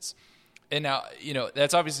business sense. And now, you know,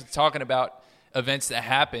 that's obviously talking about events that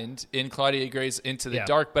happened in Claudia Gray's Into the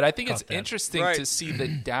Dark. But I think it's interesting to see the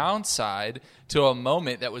downside to a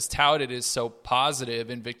moment that was touted as so positive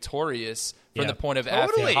and victorious from the point of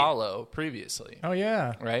Athe Hollow previously. Oh,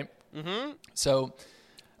 yeah. Right? Mm-hmm. So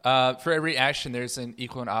for every action, there's an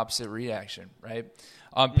equal and opposite reaction, right?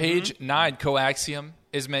 On page 9, coaxium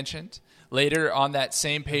is mentioned. Later on that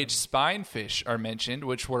same page, spinefish are mentioned,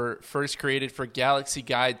 which were first created for Galaxy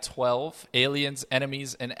Guide 12, Aliens,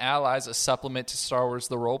 Enemies, and Allies, a supplement to Star Wars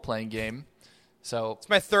the role-playing game. So It's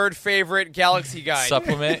my third favorite Galaxy Guide.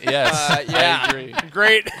 Supplement, yes. Yeah. I agree.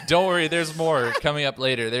 Great. Don't worry, there's more coming up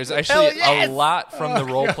later. There's actually a lot from the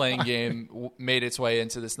role-playing game made its way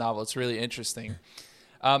into this novel. It's really interesting.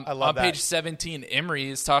 I love on that. page 17, Imri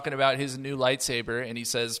is talking about his new lightsaber, and he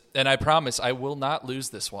says, and I promise I will not lose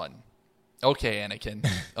this one. Okay, Anakin.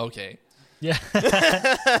 Okay. Yeah.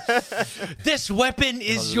 This weapon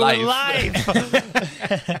is your life.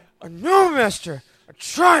 A no master. A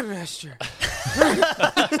trimester.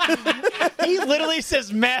 He literally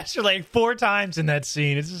says master like 4 times in that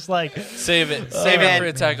scene. It's just like, Save it for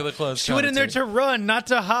Attack of the Clones. she went in there to run, not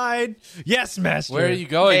to hide. Yes, master. Where are you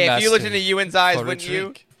going, Hey, if Master? you looked into Ewan's eyes, wouldn't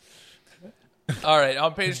you? All right,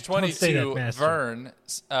 on page Don't say that, 22, Master. Vern,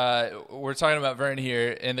 we're talking about Vern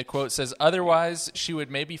here, and the quote says, otherwise, she would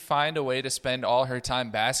maybe find a way to spend all her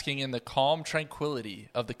time basking in the calm tranquility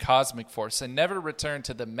of the cosmic force and never return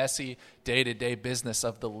to the messy day-to-day business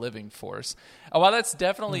of the living force. While that's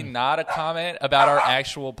definitely not a comment about our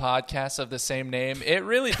actual podcast of the same name, it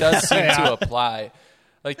really does seem to apply.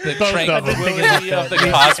 Like the tranquility of the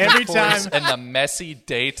cosmic Every force time. and the messy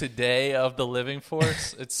day-to-day of the living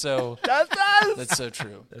force. It's so... That's so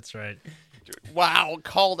true. That's right. Wow,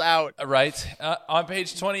 called out. Right. On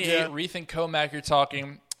page 28, Reith and Comac are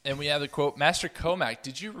talking, and we have the quote, Master Comac,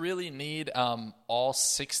 did you really need all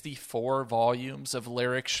 64 volumes of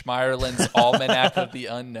Lyric Schmeierlin's Almanac of the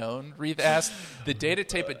Unknown? Reith asked. The data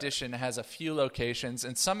tape edition has a few locations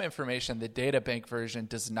and some information the data bank version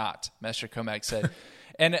does not, Master Comac said.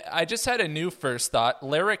 And I just had a new first thought.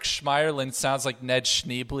 Lyric Schmeierlin sounds like Ned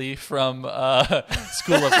Schneebly from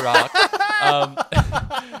School of Rock.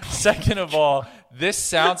 Second of all, this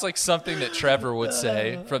sounds like something that Trevor would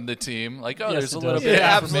say from the team. Like, there's a little bit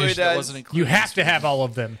of information that wasn't included. You have to have all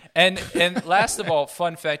of them. And last of all,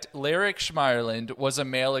 fun fact, Lyric Schmeierlin was a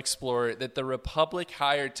male explorer that the Republic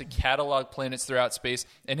hired to catalog planets throughout space,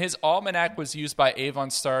 and his almanac was used by Avon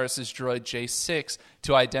Staris' droid J6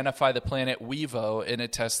 to identify the planet Weevo in a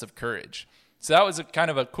test of courage. So that was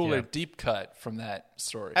kind of a cooler deep cut from that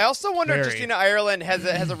story. I also wonder if Justina Ireland has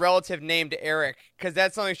a relative named Eric, because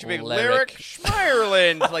that's something should be Lyric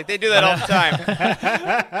Schmeierland. Like, they do that all the time.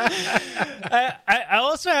 I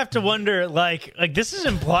also have to wonder, like this is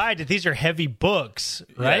implied that these are heavy books,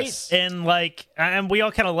 right? Yes. And and we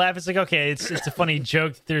all kind of laugh. It's like, okay, it's a funny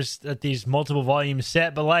joke that there's these multiple volume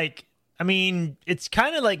set, but I mean, it's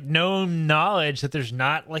kind of like known knowledge that there's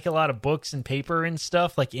not like a lot of books and paper and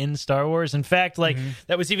stuff like in Star Wars. In fact,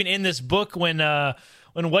 that was even in this book when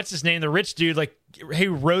what's his name, the rich dude, he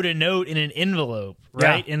wrote a note in an envelope,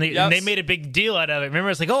 right? Yeah. And they made a big deal out of it.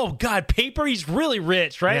 Remember, it's like, oh God, paper, he's really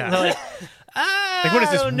rich, right? Yeah. And they're like, what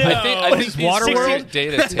is this? I think these Waterworld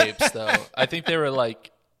data tapes, though. I think they were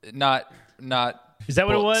not. Is that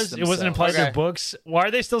what it was? Themselves. It wasn't implied they're books. Why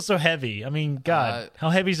are they still so heavy? I mean, God,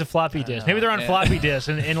 how heavy is a floppy disk? Maybe they're on floppy disks,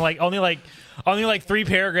 and only 3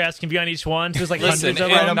 paragraphs can be on each one. So it's Listen, hundreds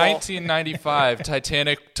of in them. 1995,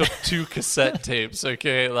 Titanic took 2 cassette tapes.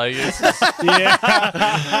 Okay, it's just...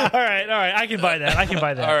 yeah. All right. I can buy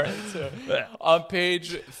that. All right. So, on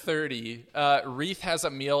page 30, Reith has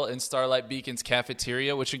a meal in Starlight Beacon's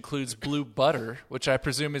cafeteria, which includes blue butter, which I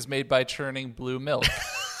presume is made by churning blue milk.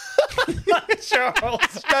 Charles,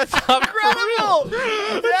 that's incredible.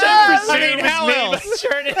 Yes. I mean, how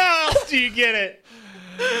else do you get it?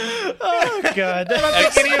 Oh God!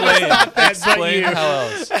 Explain how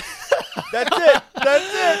else. That's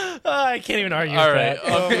it. I can't even argue All with right.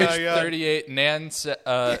 that. On page 38, Nan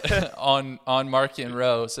on Markian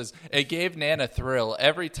Row says, it gave Nan a thrill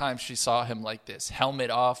every time she saw him like this.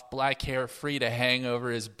 Helmet off, black hair free to hang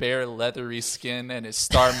over his bare leathery skin and his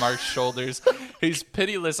star-marked shoulders. His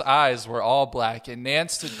pitiless eyes were all black, and Nan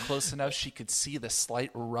stood close enough she could see the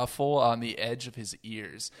slight ruffle on the edge of his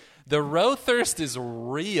ears. The row thirst is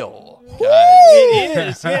real, guys. It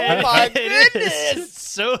is. Oh my goodness! It's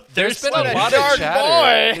so There's been a lot of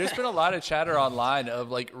chatter. There's been a lot of chatter online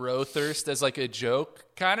of row thirst as a joke,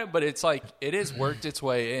 kind of, but it's it has worked its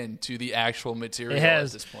way into the actual material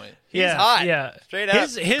at this point. He's hot. Yeah, straight up.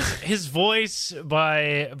 His voice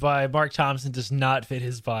by Mark Thompson does not fit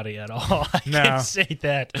his body at all. I can say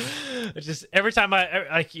that. It's just every time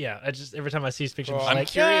every time I see his picture, I'm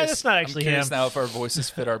curious. That's not actually I'm curious him. now if our voices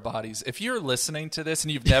fit our bodies. If you're listening to this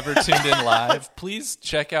and you've never tuned in live, please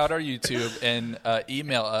check out our YouTube and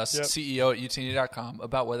email us ceo@utini.com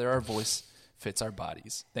about whether our voice fits our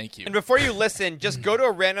bodies. Thank you. And before you listen, just go to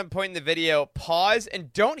a random point in the video, pause,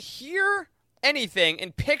 and don't hear anything,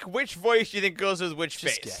 and pick which voice you think goes with which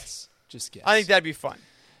face. Just guess. I think that'd be fun.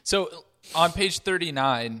 So on page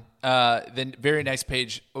 39, the very next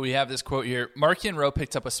page, we have this quote here. Markian Rowe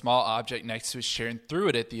picked up a small object next to his chair and threw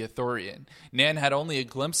it at the Ithorian. Nan had only a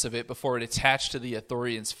glimpse of it before it attached to the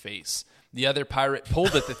Ithorian's face. The other pirate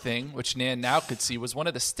pulled at the thing, which Nan now could see was one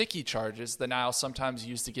of the sticky charges the Nile sometimes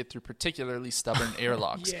used to get through particularly stubborn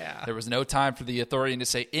airlocks. There was no time for the Ithorian to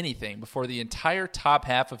say anything before the entire top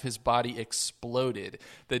half of his body exploded,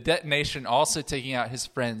 the detonation also taking out his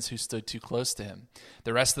friends who stood too close to him.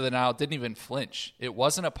 The rest of the Nile didn't even flinch. It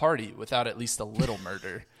wasn't a party without at least a little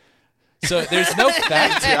murder. So there's no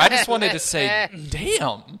fact here. I just wanted to say,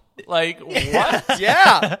 damn. What?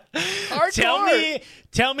 Yeah.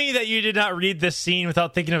 Tell me that you did not read this scene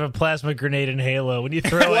without thinking of a plasma grenade in Halo when you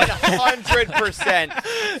throw it.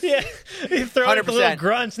 100%. Yeah, you throw 100%. It the little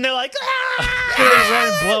grunts, and they're like, ah! They run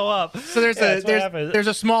and blow up. So there's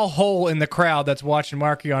a small hole in the crowd that's watching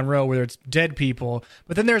Markian Row where it's dead people,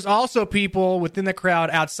 but then there's also people within the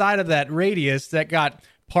crowd outside of that radius that got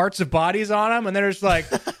parts of bodies on them, and they're just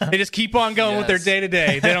they just keep on going with their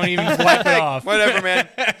day-to-day. They don't even wipe it off. Whatever, man.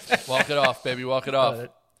 Walk it off, baby. Walk it off.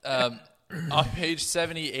 On page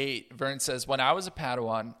 78, Vern says, when I was a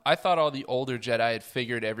Padawan, I thought all the older Jedi had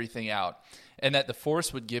figured everything out, and that the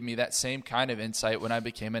Force would give me that same kind of insight when I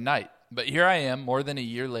became a knight. But here I am, more than a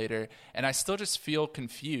year later, and I still just feel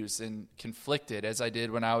confused and conflicted as I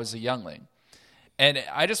did when I was a youngling. And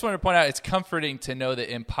I just want to point out, it's comforting to know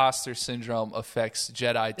that imposter syndrome affects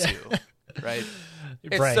Jedi too, right?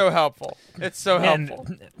 It's so helpful. It's so helpful.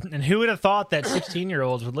 And who would have thought that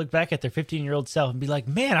 16-year-olds would look back at their 15-year-old self and be like,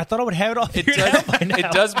 man, I thought I would have it all figured out by now.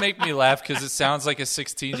 It does make me laugh because it sounds like a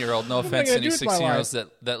 16-year-old. No offense to any 16-year-olds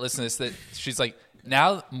that listen to this. That she's like,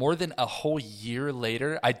 now more than a whole year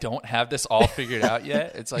later, I don't have this all figured out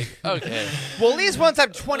yet. It's like, okay. Well, at least once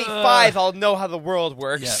I'm 25, I'll know how the world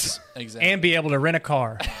works. Yes, exactly. And be able to rent a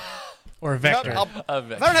car. Or a Vector. If I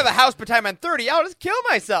don't have a house by the time I'm 30, I'll just kill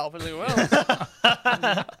myself. Like, well.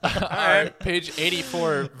 All right, page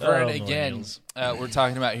 84, Vern again. We're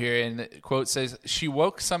talking about here, and the quote says, "She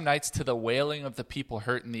woke some nights to the wailing of the people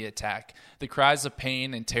hurt in the attack, the cries of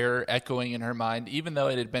pain and terror echoing in her mind, even though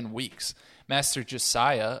it had been weeks. Master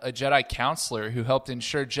Josiah, a Jedi counselor who helped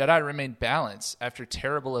ensure Jedi remained balanced after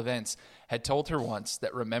terrible events, had told her once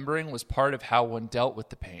that remembering was part of how one dealt with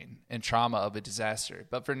the pain and trauma of a disaster.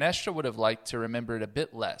 But Vernestra would have liked to remember it a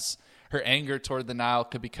bit less. Her anger toward the Nile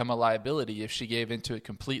could become a liability if she gave into it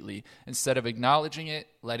completely, instead of acknowledging it,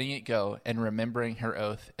 letting it go, and remembering her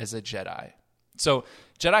oath as a Jedi." So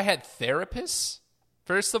Jedi had therapists,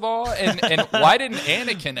 first of all, and why didn't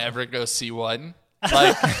Anakin ever go see one?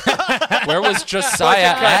 Like, where was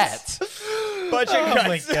Josiah at?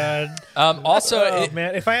 My God. Also,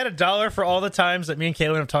 man, if I had $1 for all the times that me and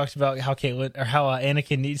Caitlin have talked about how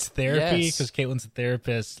Anakin needs therapy, because Caitlin's a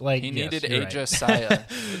therapist, like he needed a Josiah.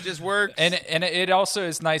 It just works. And it also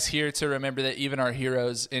is nice here to remember that even our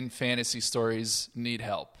heroes in fantasy stories need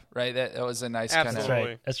help, right? That was a nice kind of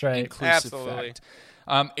inclusive fact.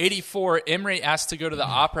 84, Imri asked to go to the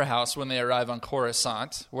Opera House when they arrive on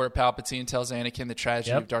Coruscant, where Palpatine tells Anakin the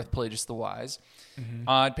tragedy of Darth Plagueis the Wise.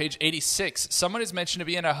 On page 86, someone is mentioned to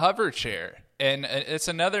be in a hover chair. And it's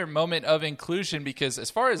another moment of inclusion because,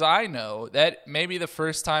 as far as I know, that may be the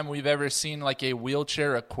first time we've ever seen like a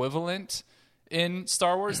wheelchair equivalent in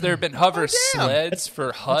Star Wars. There have been hover sleds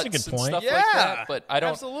for huts and stuff like that, but I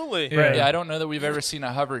don't. Absolutely. Yeah, I don't know that we've ever seen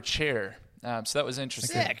a hover chair. So that was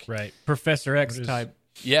interesting. Sick. Right. Professor X type.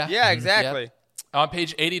 Yeah, exactly. Yep. On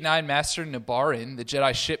page 89, Master Nabarin, the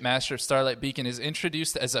Jedi shipmaster of Starlight Beacon, is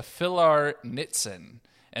introduced as a Filar Nitzan.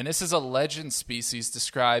 And this is a legend species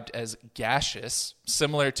described as gaseous,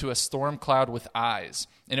 similar to a storm cloud with eyes.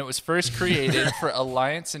 And it was first created for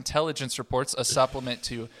Alliance Intelligence Reports, a supplement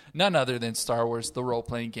to none other than Star Wars, the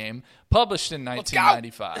role-playing game, published in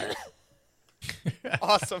 1995.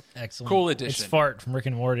 Awesome. Excellent. Cool addition. It's Fart from Rick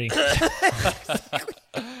and Morty.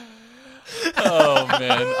 Oh,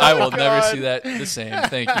 man. I will never see that the same.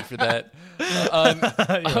 Thank you for that.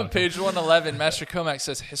 On page 111, Master Comac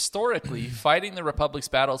says, historically, fighting the Republic's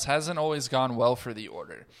battles hasn't always gone well for the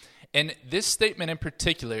Order. And this statement in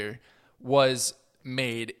particular was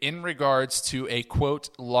made in regards to a, quote,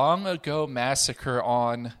 long ago massacre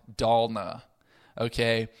on Dalna.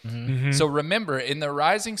 Okay? Mm-hmm. So remember, in the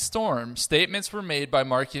Rising Storm, statements were made by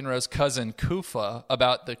Marky and Rose's cousin Kufa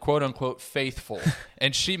about the quote-unquote faithful.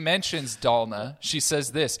 And she mentions Dalna. She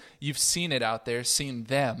says this, "You've seen it out there, seen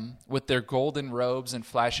them, with their golden robes and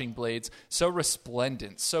flashing blades, so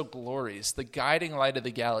resplendent, so glorious, the guiding light of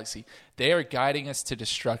the galaxy. They are guiding us to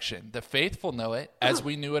destruction. The faithful know it, as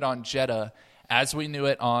we knew it on Jeddah, as we knew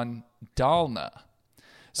it on Dalna."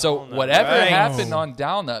 So whatever happened on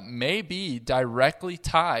Dalna may be directly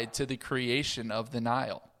tied to the creation of the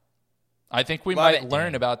Nile. I think we might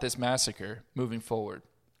learn about this massacre moving forward.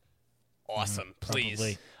 Awesome. Please.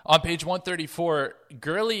 Probably. On page 134,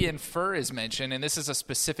 Gurlian fur is mentioned, and this is a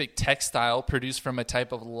specific textile produced from a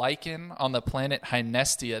type of lichen on the planet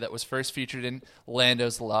Hynestia that was first featured in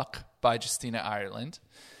Lando's Luck by Justina Ireland.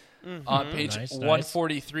 Mm-hmm. On page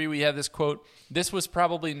 143, we have this quote, "This was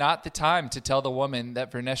probably not the time to tell the woman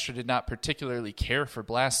that Vernestra did not particularly care for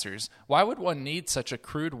blasters. Why would one need such a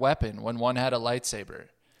crude weapon when one had a lightsaber?"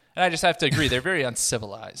 And I just have to agree, they're very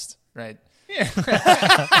uncivilized, right? Yeah.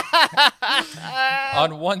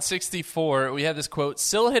 On 164, we have this quote,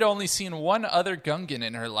 "Syl had only seen one other Gungan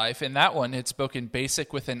in her life, and that one had spoken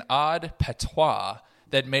basic with an odd patois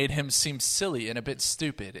that made him seem silly and a bit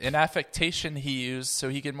stupid, an affectation he used so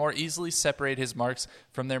he could more easily separate his marks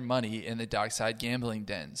from their money in the dockside gambling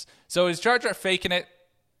dens." So is Jar Jar faking it?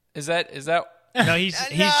 Is that? No,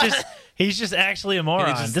 he's just actually a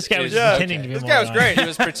moron. This guy was just pretending to be a moron. This guy was great. He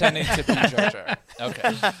was pretending to be Jar Jar.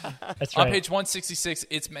 Okay. That's right. On page 166,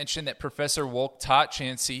 it's mentioned that Professor Wolk taught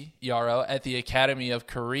Chansey Yarrow at the Academy of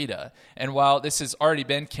Karita. And while this has already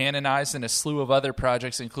been canonized in a slew of other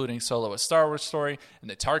projects, including Solo: A Star Wars Story and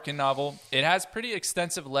the Tarkin novel, it has pretty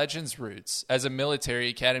extensive Legends roots as a military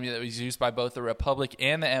academy that was used by both the Republic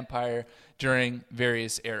and the Empire during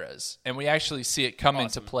various eras. And we actually see it come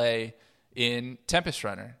into play in Tempest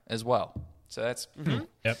Runner as well. So that's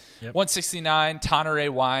Yep. 169, Tonneray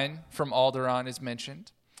wine from Alderaan is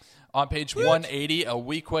mentioned. On page 180, a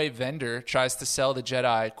Weequay vendor tries to sell the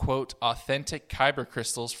Jedi, quote, authentic kyber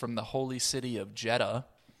crystals from the holy city of Jeddah.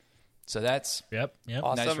 So that's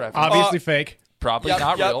awesome. Nice reference. Obviously fake. Probably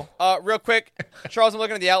not real. Real quick, Charles, I'm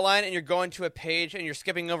looking at the outline, and you're going to a page, and you're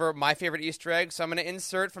skipping over my favorite Easter egg. So I'm going to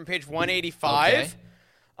insert from page 185.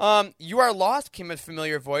 Okay. You Are Lost came with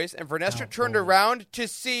familiar voice, and Vernestra turned around to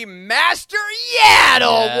see Master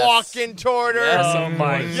Yaddle walking toward her. Yes. Oh,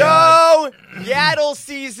 my God. Yo, Yaddle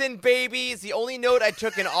season, baby. It's the only note I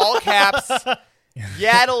took in all caps.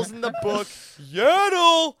 Yaddle's in the book.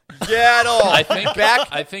 Yaddle.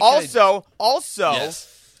 I think Also, yes.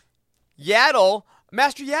 Yaddle,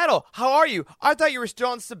 Master Yaddle, how are you? I thought you were still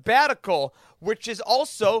on sabbatical, which is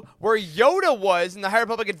also where Yoda was in the High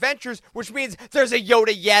Republic Adventures, which means there's a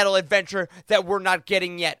Yoda Yaddle adventure that we're not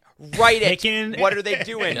getting yet. Write it. What are they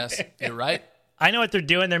doing? Yes, you're right. I know what they're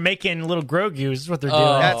doing. They're making little Grogu. This is what they're doing.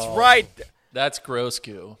 That's right. That's gross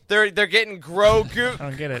goo. They're getting Grogu. I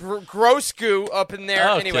don't get it. Gross goo up in there.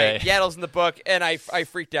 Okay. Anyway, Yaddle's in the book, and I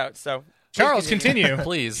freaked out. So Charles, continue.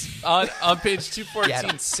 Please. On page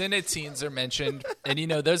 214, Cineteens are mentioned. And,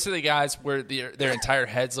 those are the guys where their entire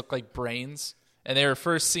heads look like brains. And they were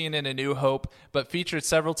first seen in A New Hope, but featured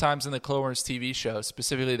several times in the Clone Wars TV show.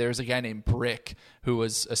 Specifically, there was a guy named Brick who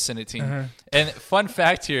was a Cineteen. Uh-huh. And fun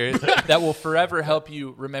fact here that will forever help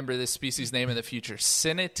you remember this species name in the future.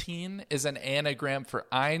 Cineteen is an anagram for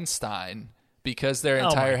Einstein because their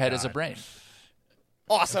entire head is a brain.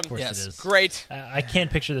 Awesome. Of course it is. Great. I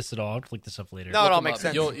can't picture this at all. I'll look this up later. No, it all makes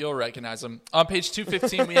sense. You'll recognize them. On page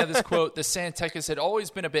 215, we have this quote. The Santekas had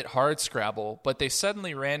always been a bit hard scrabble, but they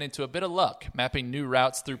suddenly ran into a bit of luck, mapping new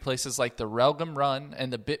routes through places like the Relgum Run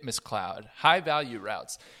and the Bitmus Cloud, high-value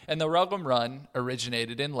routes. And the Relgum Run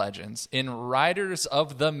originated in Legends in Riders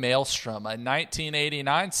of the Maelstrom, a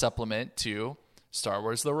 1989 supplement to Star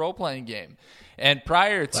Wars the role-playing game. And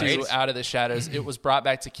prior to Out of the Shadows, it was brought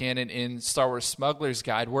back to canon in Star Wars Smuggler's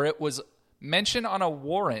Guide, where it was mentioned on a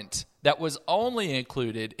warrant that was only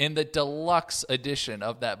included in the deluxe edition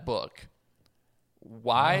of that book.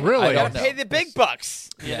 Why? Really? You gotta pay the big bucks.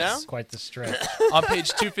 You know? Quite the stretch. On page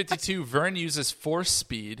 252, Vern uses force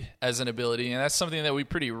speed as an ability, and that's something that we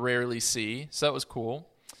pretty rarely see. So that was cool.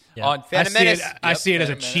 Yeah. On Phantom Menace. I see it as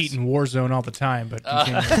a cheat in Warzone all the time, but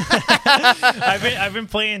continue. I've been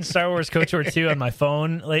playing Star Wars KOTOR 2 on my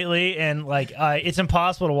phone lately, and it's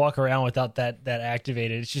impossible to walk around without that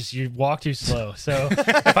activated. It's just you walk too slow. So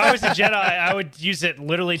if I was a Jedi, I would use it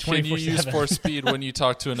literally 24/7. Can you use force speed when you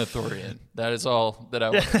talk to an Ithorian? That is all that I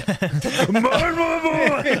want to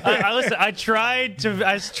know. I tried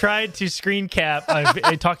to screen cap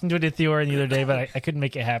talking to an Ithorian the other day, but I couldn't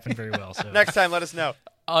make it happen very well. So Next time, let us know.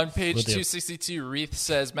 On page 262, Reith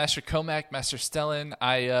says, Master Comac, Master Stellan,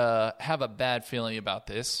 I have a bad feeling about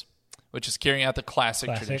this, which is carrying out the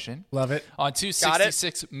classic tradition. Love it. On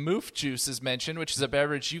 266, Moof Juice is mentioned, which is a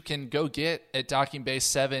beverage you can go get at Docking Bay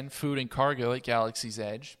 7, Food and Cargo at Galaxy's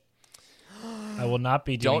Edge. I will not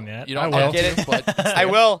be doing that. You don't have get to, it. but I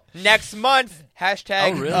will next month.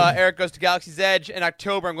 Hashtag really? Eric goes to Galaxy's Edge. In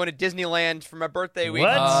October, I'm going to Disneyland for my birthday week.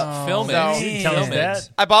 What? Film it. So- Tell us Film that. it.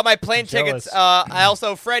 I bought my plane tickets. Jealous. I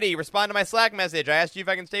also, Freddie, respond to my Slack message. I asked you if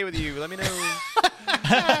I can stay with you. Let me know.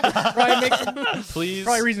 Please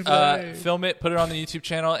Probably reason for that. film it, put it on the YouTube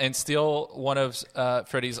channel, and steal one of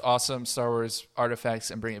Freddie's awesome Star Wars artifacts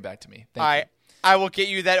and bring it back to me. Thank you. I will get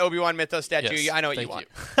you that Obi-Wan Mythos statue. Yes, I know what you thank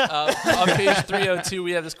want. On page 302,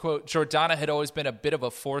 we have this quote. Jordana had always been a bit of a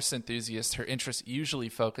Force enthusiast. Her interests usually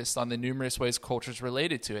focused on the numerous ways cultures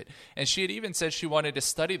related to it. And she had even said she wanted to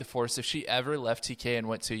study the Force if she ever left TK and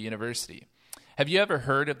went to a university. Have you ever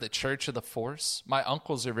heard of the Church of the Force? My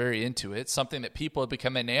uncles are very into it, something that people have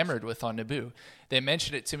become enamored with on Naboo. They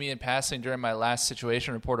mentioned it to me in passing during my last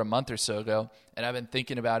situation report a month or so ago, and I've been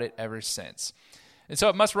thinking about it ever since. And so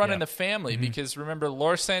it must run in the family because, remember,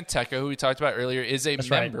 Lor San Tekka, who we talked about earlier, is a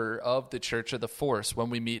member of the Church of the Force when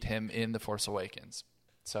we meet him in The Force Awakens.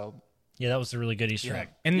 So, yeah, that was a really good Easter egg.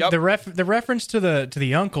 And the reference to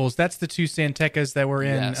the uncles, that's the two Santekas that were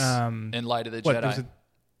in in Light of the Jedi. Was it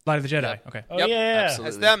Light of the Jedi. Yep. Okay. Oh, yeah.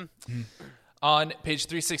 Absolutely. That's them. On page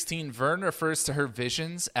 316, Vern refers to her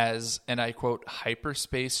visions as, and I quote,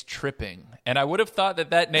 hyperspace tripping. And I would have thought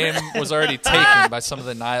that name was already taken by some of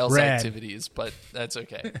the Niles activities, but that's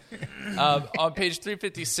okay. On page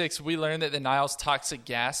 356, we learn that the Niles toxic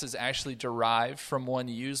gas is actually derived from one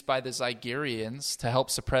used by the Zygerians to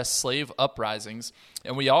help suppress slave uprisings.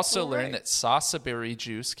 And we also learn that salsaberry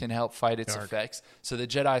juice can help fight its effects. So the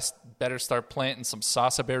Jedi better start planting some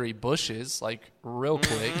salsaberry bushes, like, real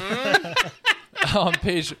quick. On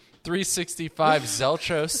page 365,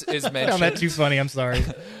 Zeltros is mentioned. I found that too funny. I'm sorry.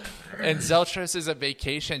 And Zeltros is a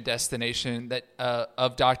vacation destination that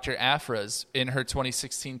of Dr. Aphra's in her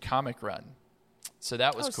 2016 comic run. So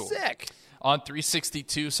that was cool. Sick. On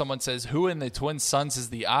 362, someone says, "Who in the Twin Suns is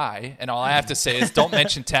the Eye?" And all I have to say is, don't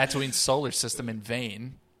mention Tatooine's solar system in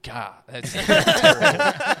vain. God, that's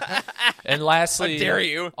terrible. And lastly, how dare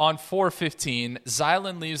you? On 415,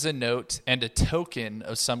 Xylan leaves a note and a token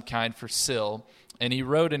of some kind for Syl. And he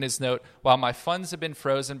wrote in his note, "While my funds have been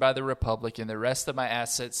frozen by the Republic and the rest of my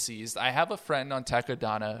assets seized, I have a friend on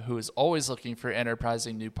Takodana who is always looking for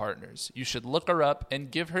enterprising new partners. You should look her up and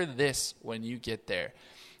give her this when you get there."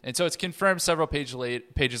 And so it's confirmed several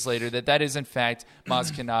pages later that is, in fact,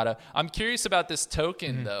 Maz Kanata. I'm curious about this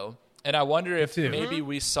token, though. And I wonder if maybe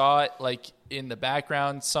we saw it like in the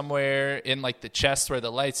background somewhere in like the chest where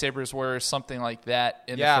the lightsabers were or something like that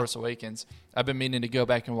in The Force Awakens. I've been meaning to go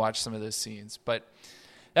back and watch some of those scenes. But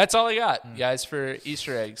that's all I got, guys, for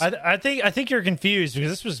Easter eggs. I think you're confused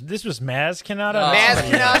because this was Maz Kanata. Maz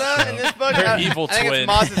Kanata in this book? Her evil twin. I think it's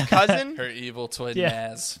Maz's cousin. Her evil twin,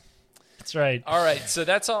 Maz. That's right. All right, so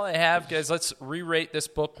that's all I have, guys. Let's re-rate this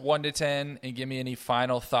book 1 to 10 and give me any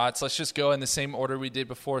final thoughts. Let's just go in the same order we did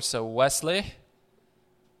before. So, Wesley?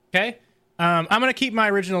 Okay. I'm going to keep my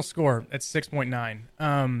original score at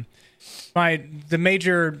 6.9. The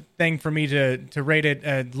major thing for me to rate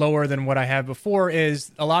it lower than what I have before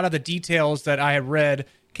is a lot of the details that I had read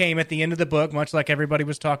came at the end of the book, much like everybody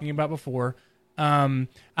was talking about before.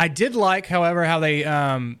 I did like, however,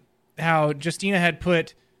 how Justina had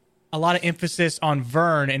put a lot of emphasis on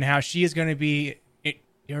Vern and how she is going to be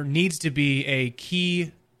or needs to be a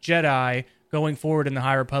key Jedi going forward in the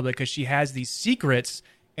High Republic because she has these secrets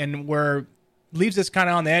and leaves us kind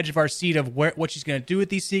of on the edge of our seat of what she's going to do with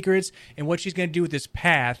these secrets and what she's going to do with this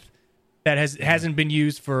path that hasn't been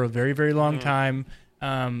used for a very, very long time,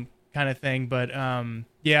 kind of thing. But a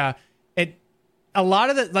lot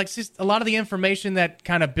of the information that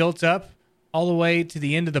kind of built up all the way to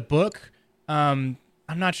the end of the book. I'm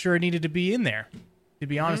not sure it needed to be in there, to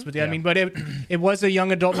be honest with you. Yeah. I mean, but it was a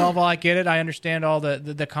young adult novel. I get it. I understand all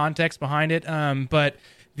the context behind it. But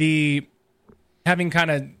the having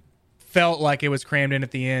kind of felt like it was crammed in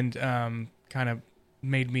at the end kind of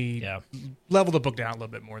made me level the book down a little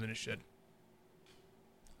bit more than it should.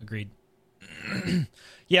 Agreed.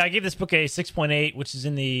 I gave this book a 6.8, which is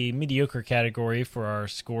in the mediocre category for our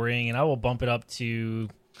scoring, and I will bump it up to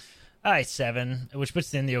 7, which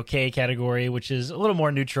puts it in the okay category, which is a little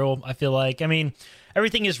more neutral, I feel like. I mean,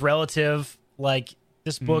 everything is relative. Like,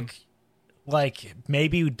 this book, like,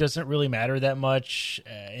 maybe doesn't really matter that much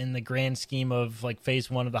in the grand scheme of, like, Phase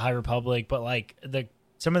 1 of the High Republic, but, like,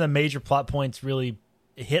 some of the major plot points really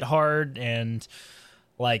hit hard and,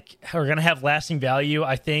 like, are going to have lasting value,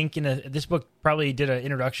 I think. This book probably did an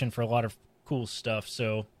introduction for a lot of cool stuff,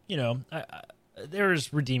 so, you know,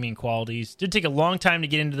 there's redeeming qualities. Did take a long time to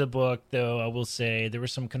get into the book, though. I will say there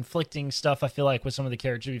was some conflicting stuff. I feel like with some of the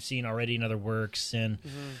characters we've seen already in other works, and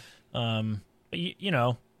but you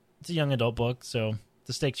know, it's a young adult book, so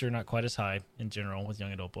the stakes are not quite as high in general with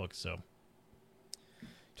young adult books. So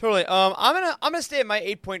totally. I'm gonna stay at my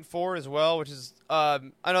 8.4 as well, which is I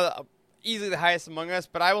know easily the highest among us,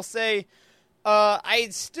 but I will say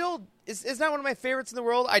it's not one of my favorites in the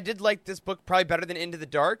world. I did like this book probably better than Into the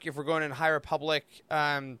Dark, if we're going in High Republic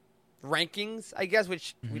rankings, I guess,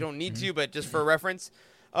 which we don't need to, but just for reference.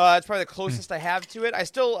 It's probably the closest I have to it. I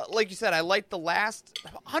still, like you said, I like the last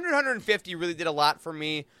 150 really did a lot for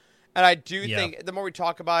me. And I do think the more we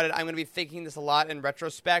talk about it, I'm going to be thinking this a lot in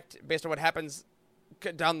retrospect based on what happens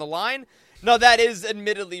down the line. No, that is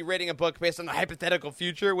admittedly rating a book based on a hypothetical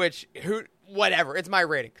future, which, whatever, it's my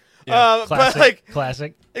rating. Yeah, classic, but like,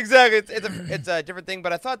 classic. Exactly. It's a different thing,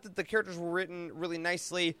 but I thought that the characters were written really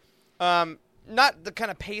nicely. Not the kind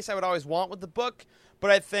of pace I would always want with the book,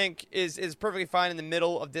 but I think is perfectly fine in the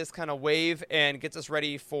middle of this kind of wave and gets us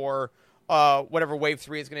ready for whatever Wave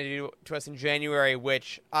 3 is going to do to us in January,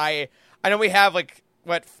 which I know we have,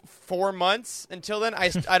 4 months until then? I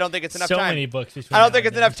don't think it's enough time. So many books. I don't think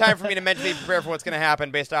it's enough time for me to mentally prepare for what's going to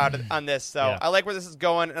happen based on this. So I like where this is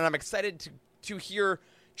going, and I'm excited to hear,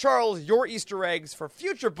 Charles, your Easter eggs for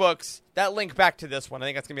future books that link back to this one. I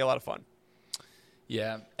think that's going to be a lot of fun.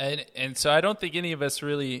 Yeah, and so I don't think any of us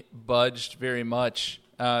really budged very much,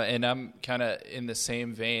 and I'm kind of in the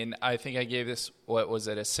same vein. I think I gave this, what was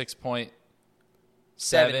it, a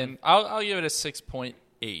 6.7? I'll give it a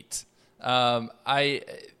 6.8.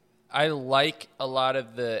 I like a lot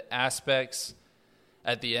of the aspects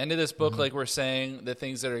at the end of this book, like we're saying, the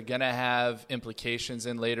things that are going to have implications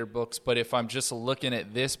in later books. But if I'm just looking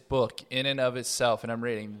at this book in and of itself, and I'm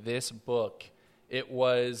rating this book, It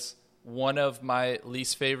was one of my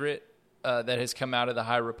least favorite that has come out of the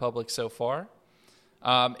High Republic so far.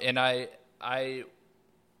 And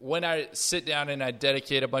when I sit down and I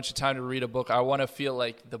dedicate a bunch of time to read a book, I want to feel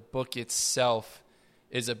like the book itself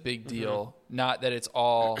is a big deal, not that it's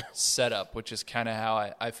all set up, which is kind of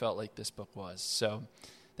how I felt like this book was. So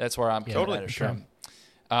that's where I'm coming at it from.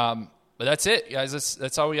 But that's it, guys.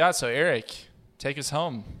 That's all we got. So, Eric, take us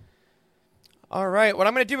home. All right. What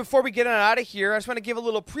I'm going to do before we get on out of here, I just want to give a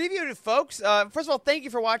little preview to folks. First of all, thank you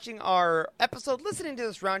for watching our episode, listening to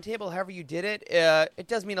this roundtable, however you did it. It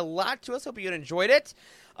does mean a lot to us. Hope you enjoyed it.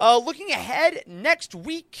 Looking ahead, next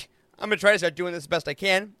week, I'm going to try to start doing this as best I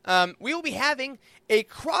can. We will be having a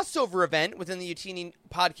crossover event within the Utini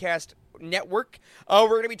podcast network. We're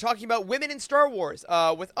going to be talking about women in Star Wars.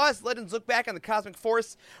 With us, Legends Look Back on the Cosmic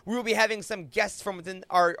Force, we will be having some guests from within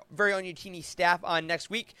our very own Utini staff on next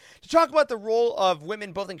week to talk about the role of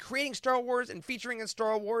women both in creating Star Wars and featuring in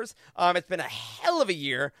Star Wars. It's been a hell of a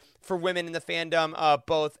year for women in the fandom,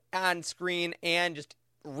 both on screen and just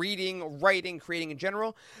reading, writing, creating in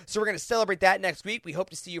general. So we're going to celebrate that next week. We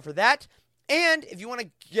hope to see you for that. And if you want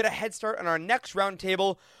to get a head start on our next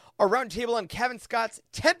roundtable, our roundtable on Kevin Scott's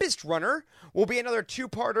Tempest Runner will be another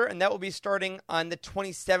two-parter, and that will be starting on the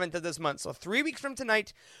 27th of this month. So 3 weeks from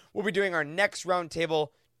tonight, we'll be doing our next roundtable,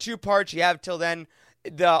 2 parts. You have till then.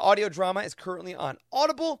 The audio drama is currently on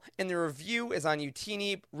Audible, and the review is on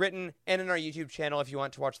Utini, written, and in our YouTube channel if you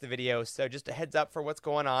want to watch the video. So just a heads up for what's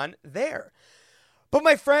going on there. But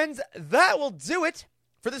my friends, that will do it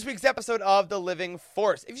for this week's episode of The Living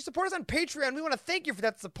Force. If you support us on Patreon, we want to thank you for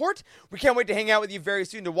that support. We can't wait to hang out with you very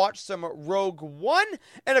soon to watch some Rogue One.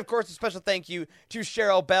 And of course, a special thank you to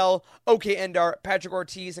Cheryl Bell, OK Endar, Patrick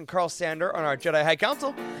Ortiz, and Carl Sander on our Jedi High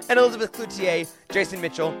Council, and Elizabeth Cloutier, Jason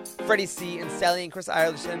Mitchell, Freddie C., and Sally and Chris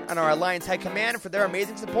Eilerson on our Alliance High Command for their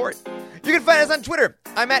amazing support. You can find us on Twitter.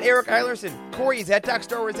 I'm at Eric Eilerson. Corey is at Doc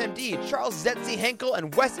Star Wars MD. Charles is at Z Henkel,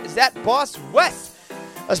 and Wes is at Boss Wes.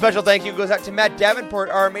 A special thank you goes out to Matt Davenport,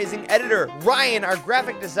 our amazing editor, Ryan, our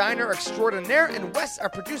graphic designer extraordinaire, and Wes, our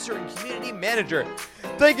producer and community manager.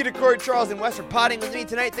 Thank you to Corey, Charles, and Wes for potting with me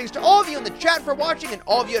tonight. Thanks to all of you in the chat for watching and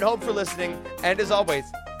all of you at home for listening. And as always,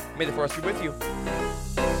 may the Force be with you.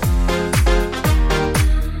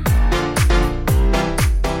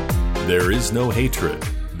 There is no hatred.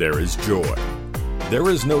 There is joy. There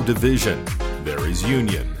is no division. There is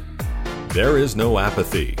union. There is no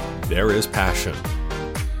apathy. There is passion.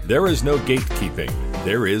 There is no gatekeeping.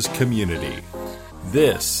 There is community.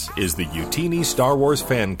 This is the Utini Star Wars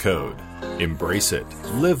Fan Code. Embrace it,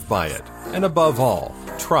 live by it, and above all,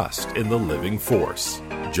 trust in the living Force.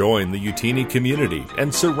 Join the Utini community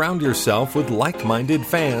and surround yourself with like-minded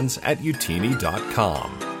fans at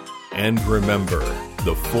utini.com. And remember,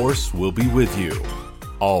 the Force will be with you,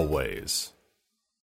 always.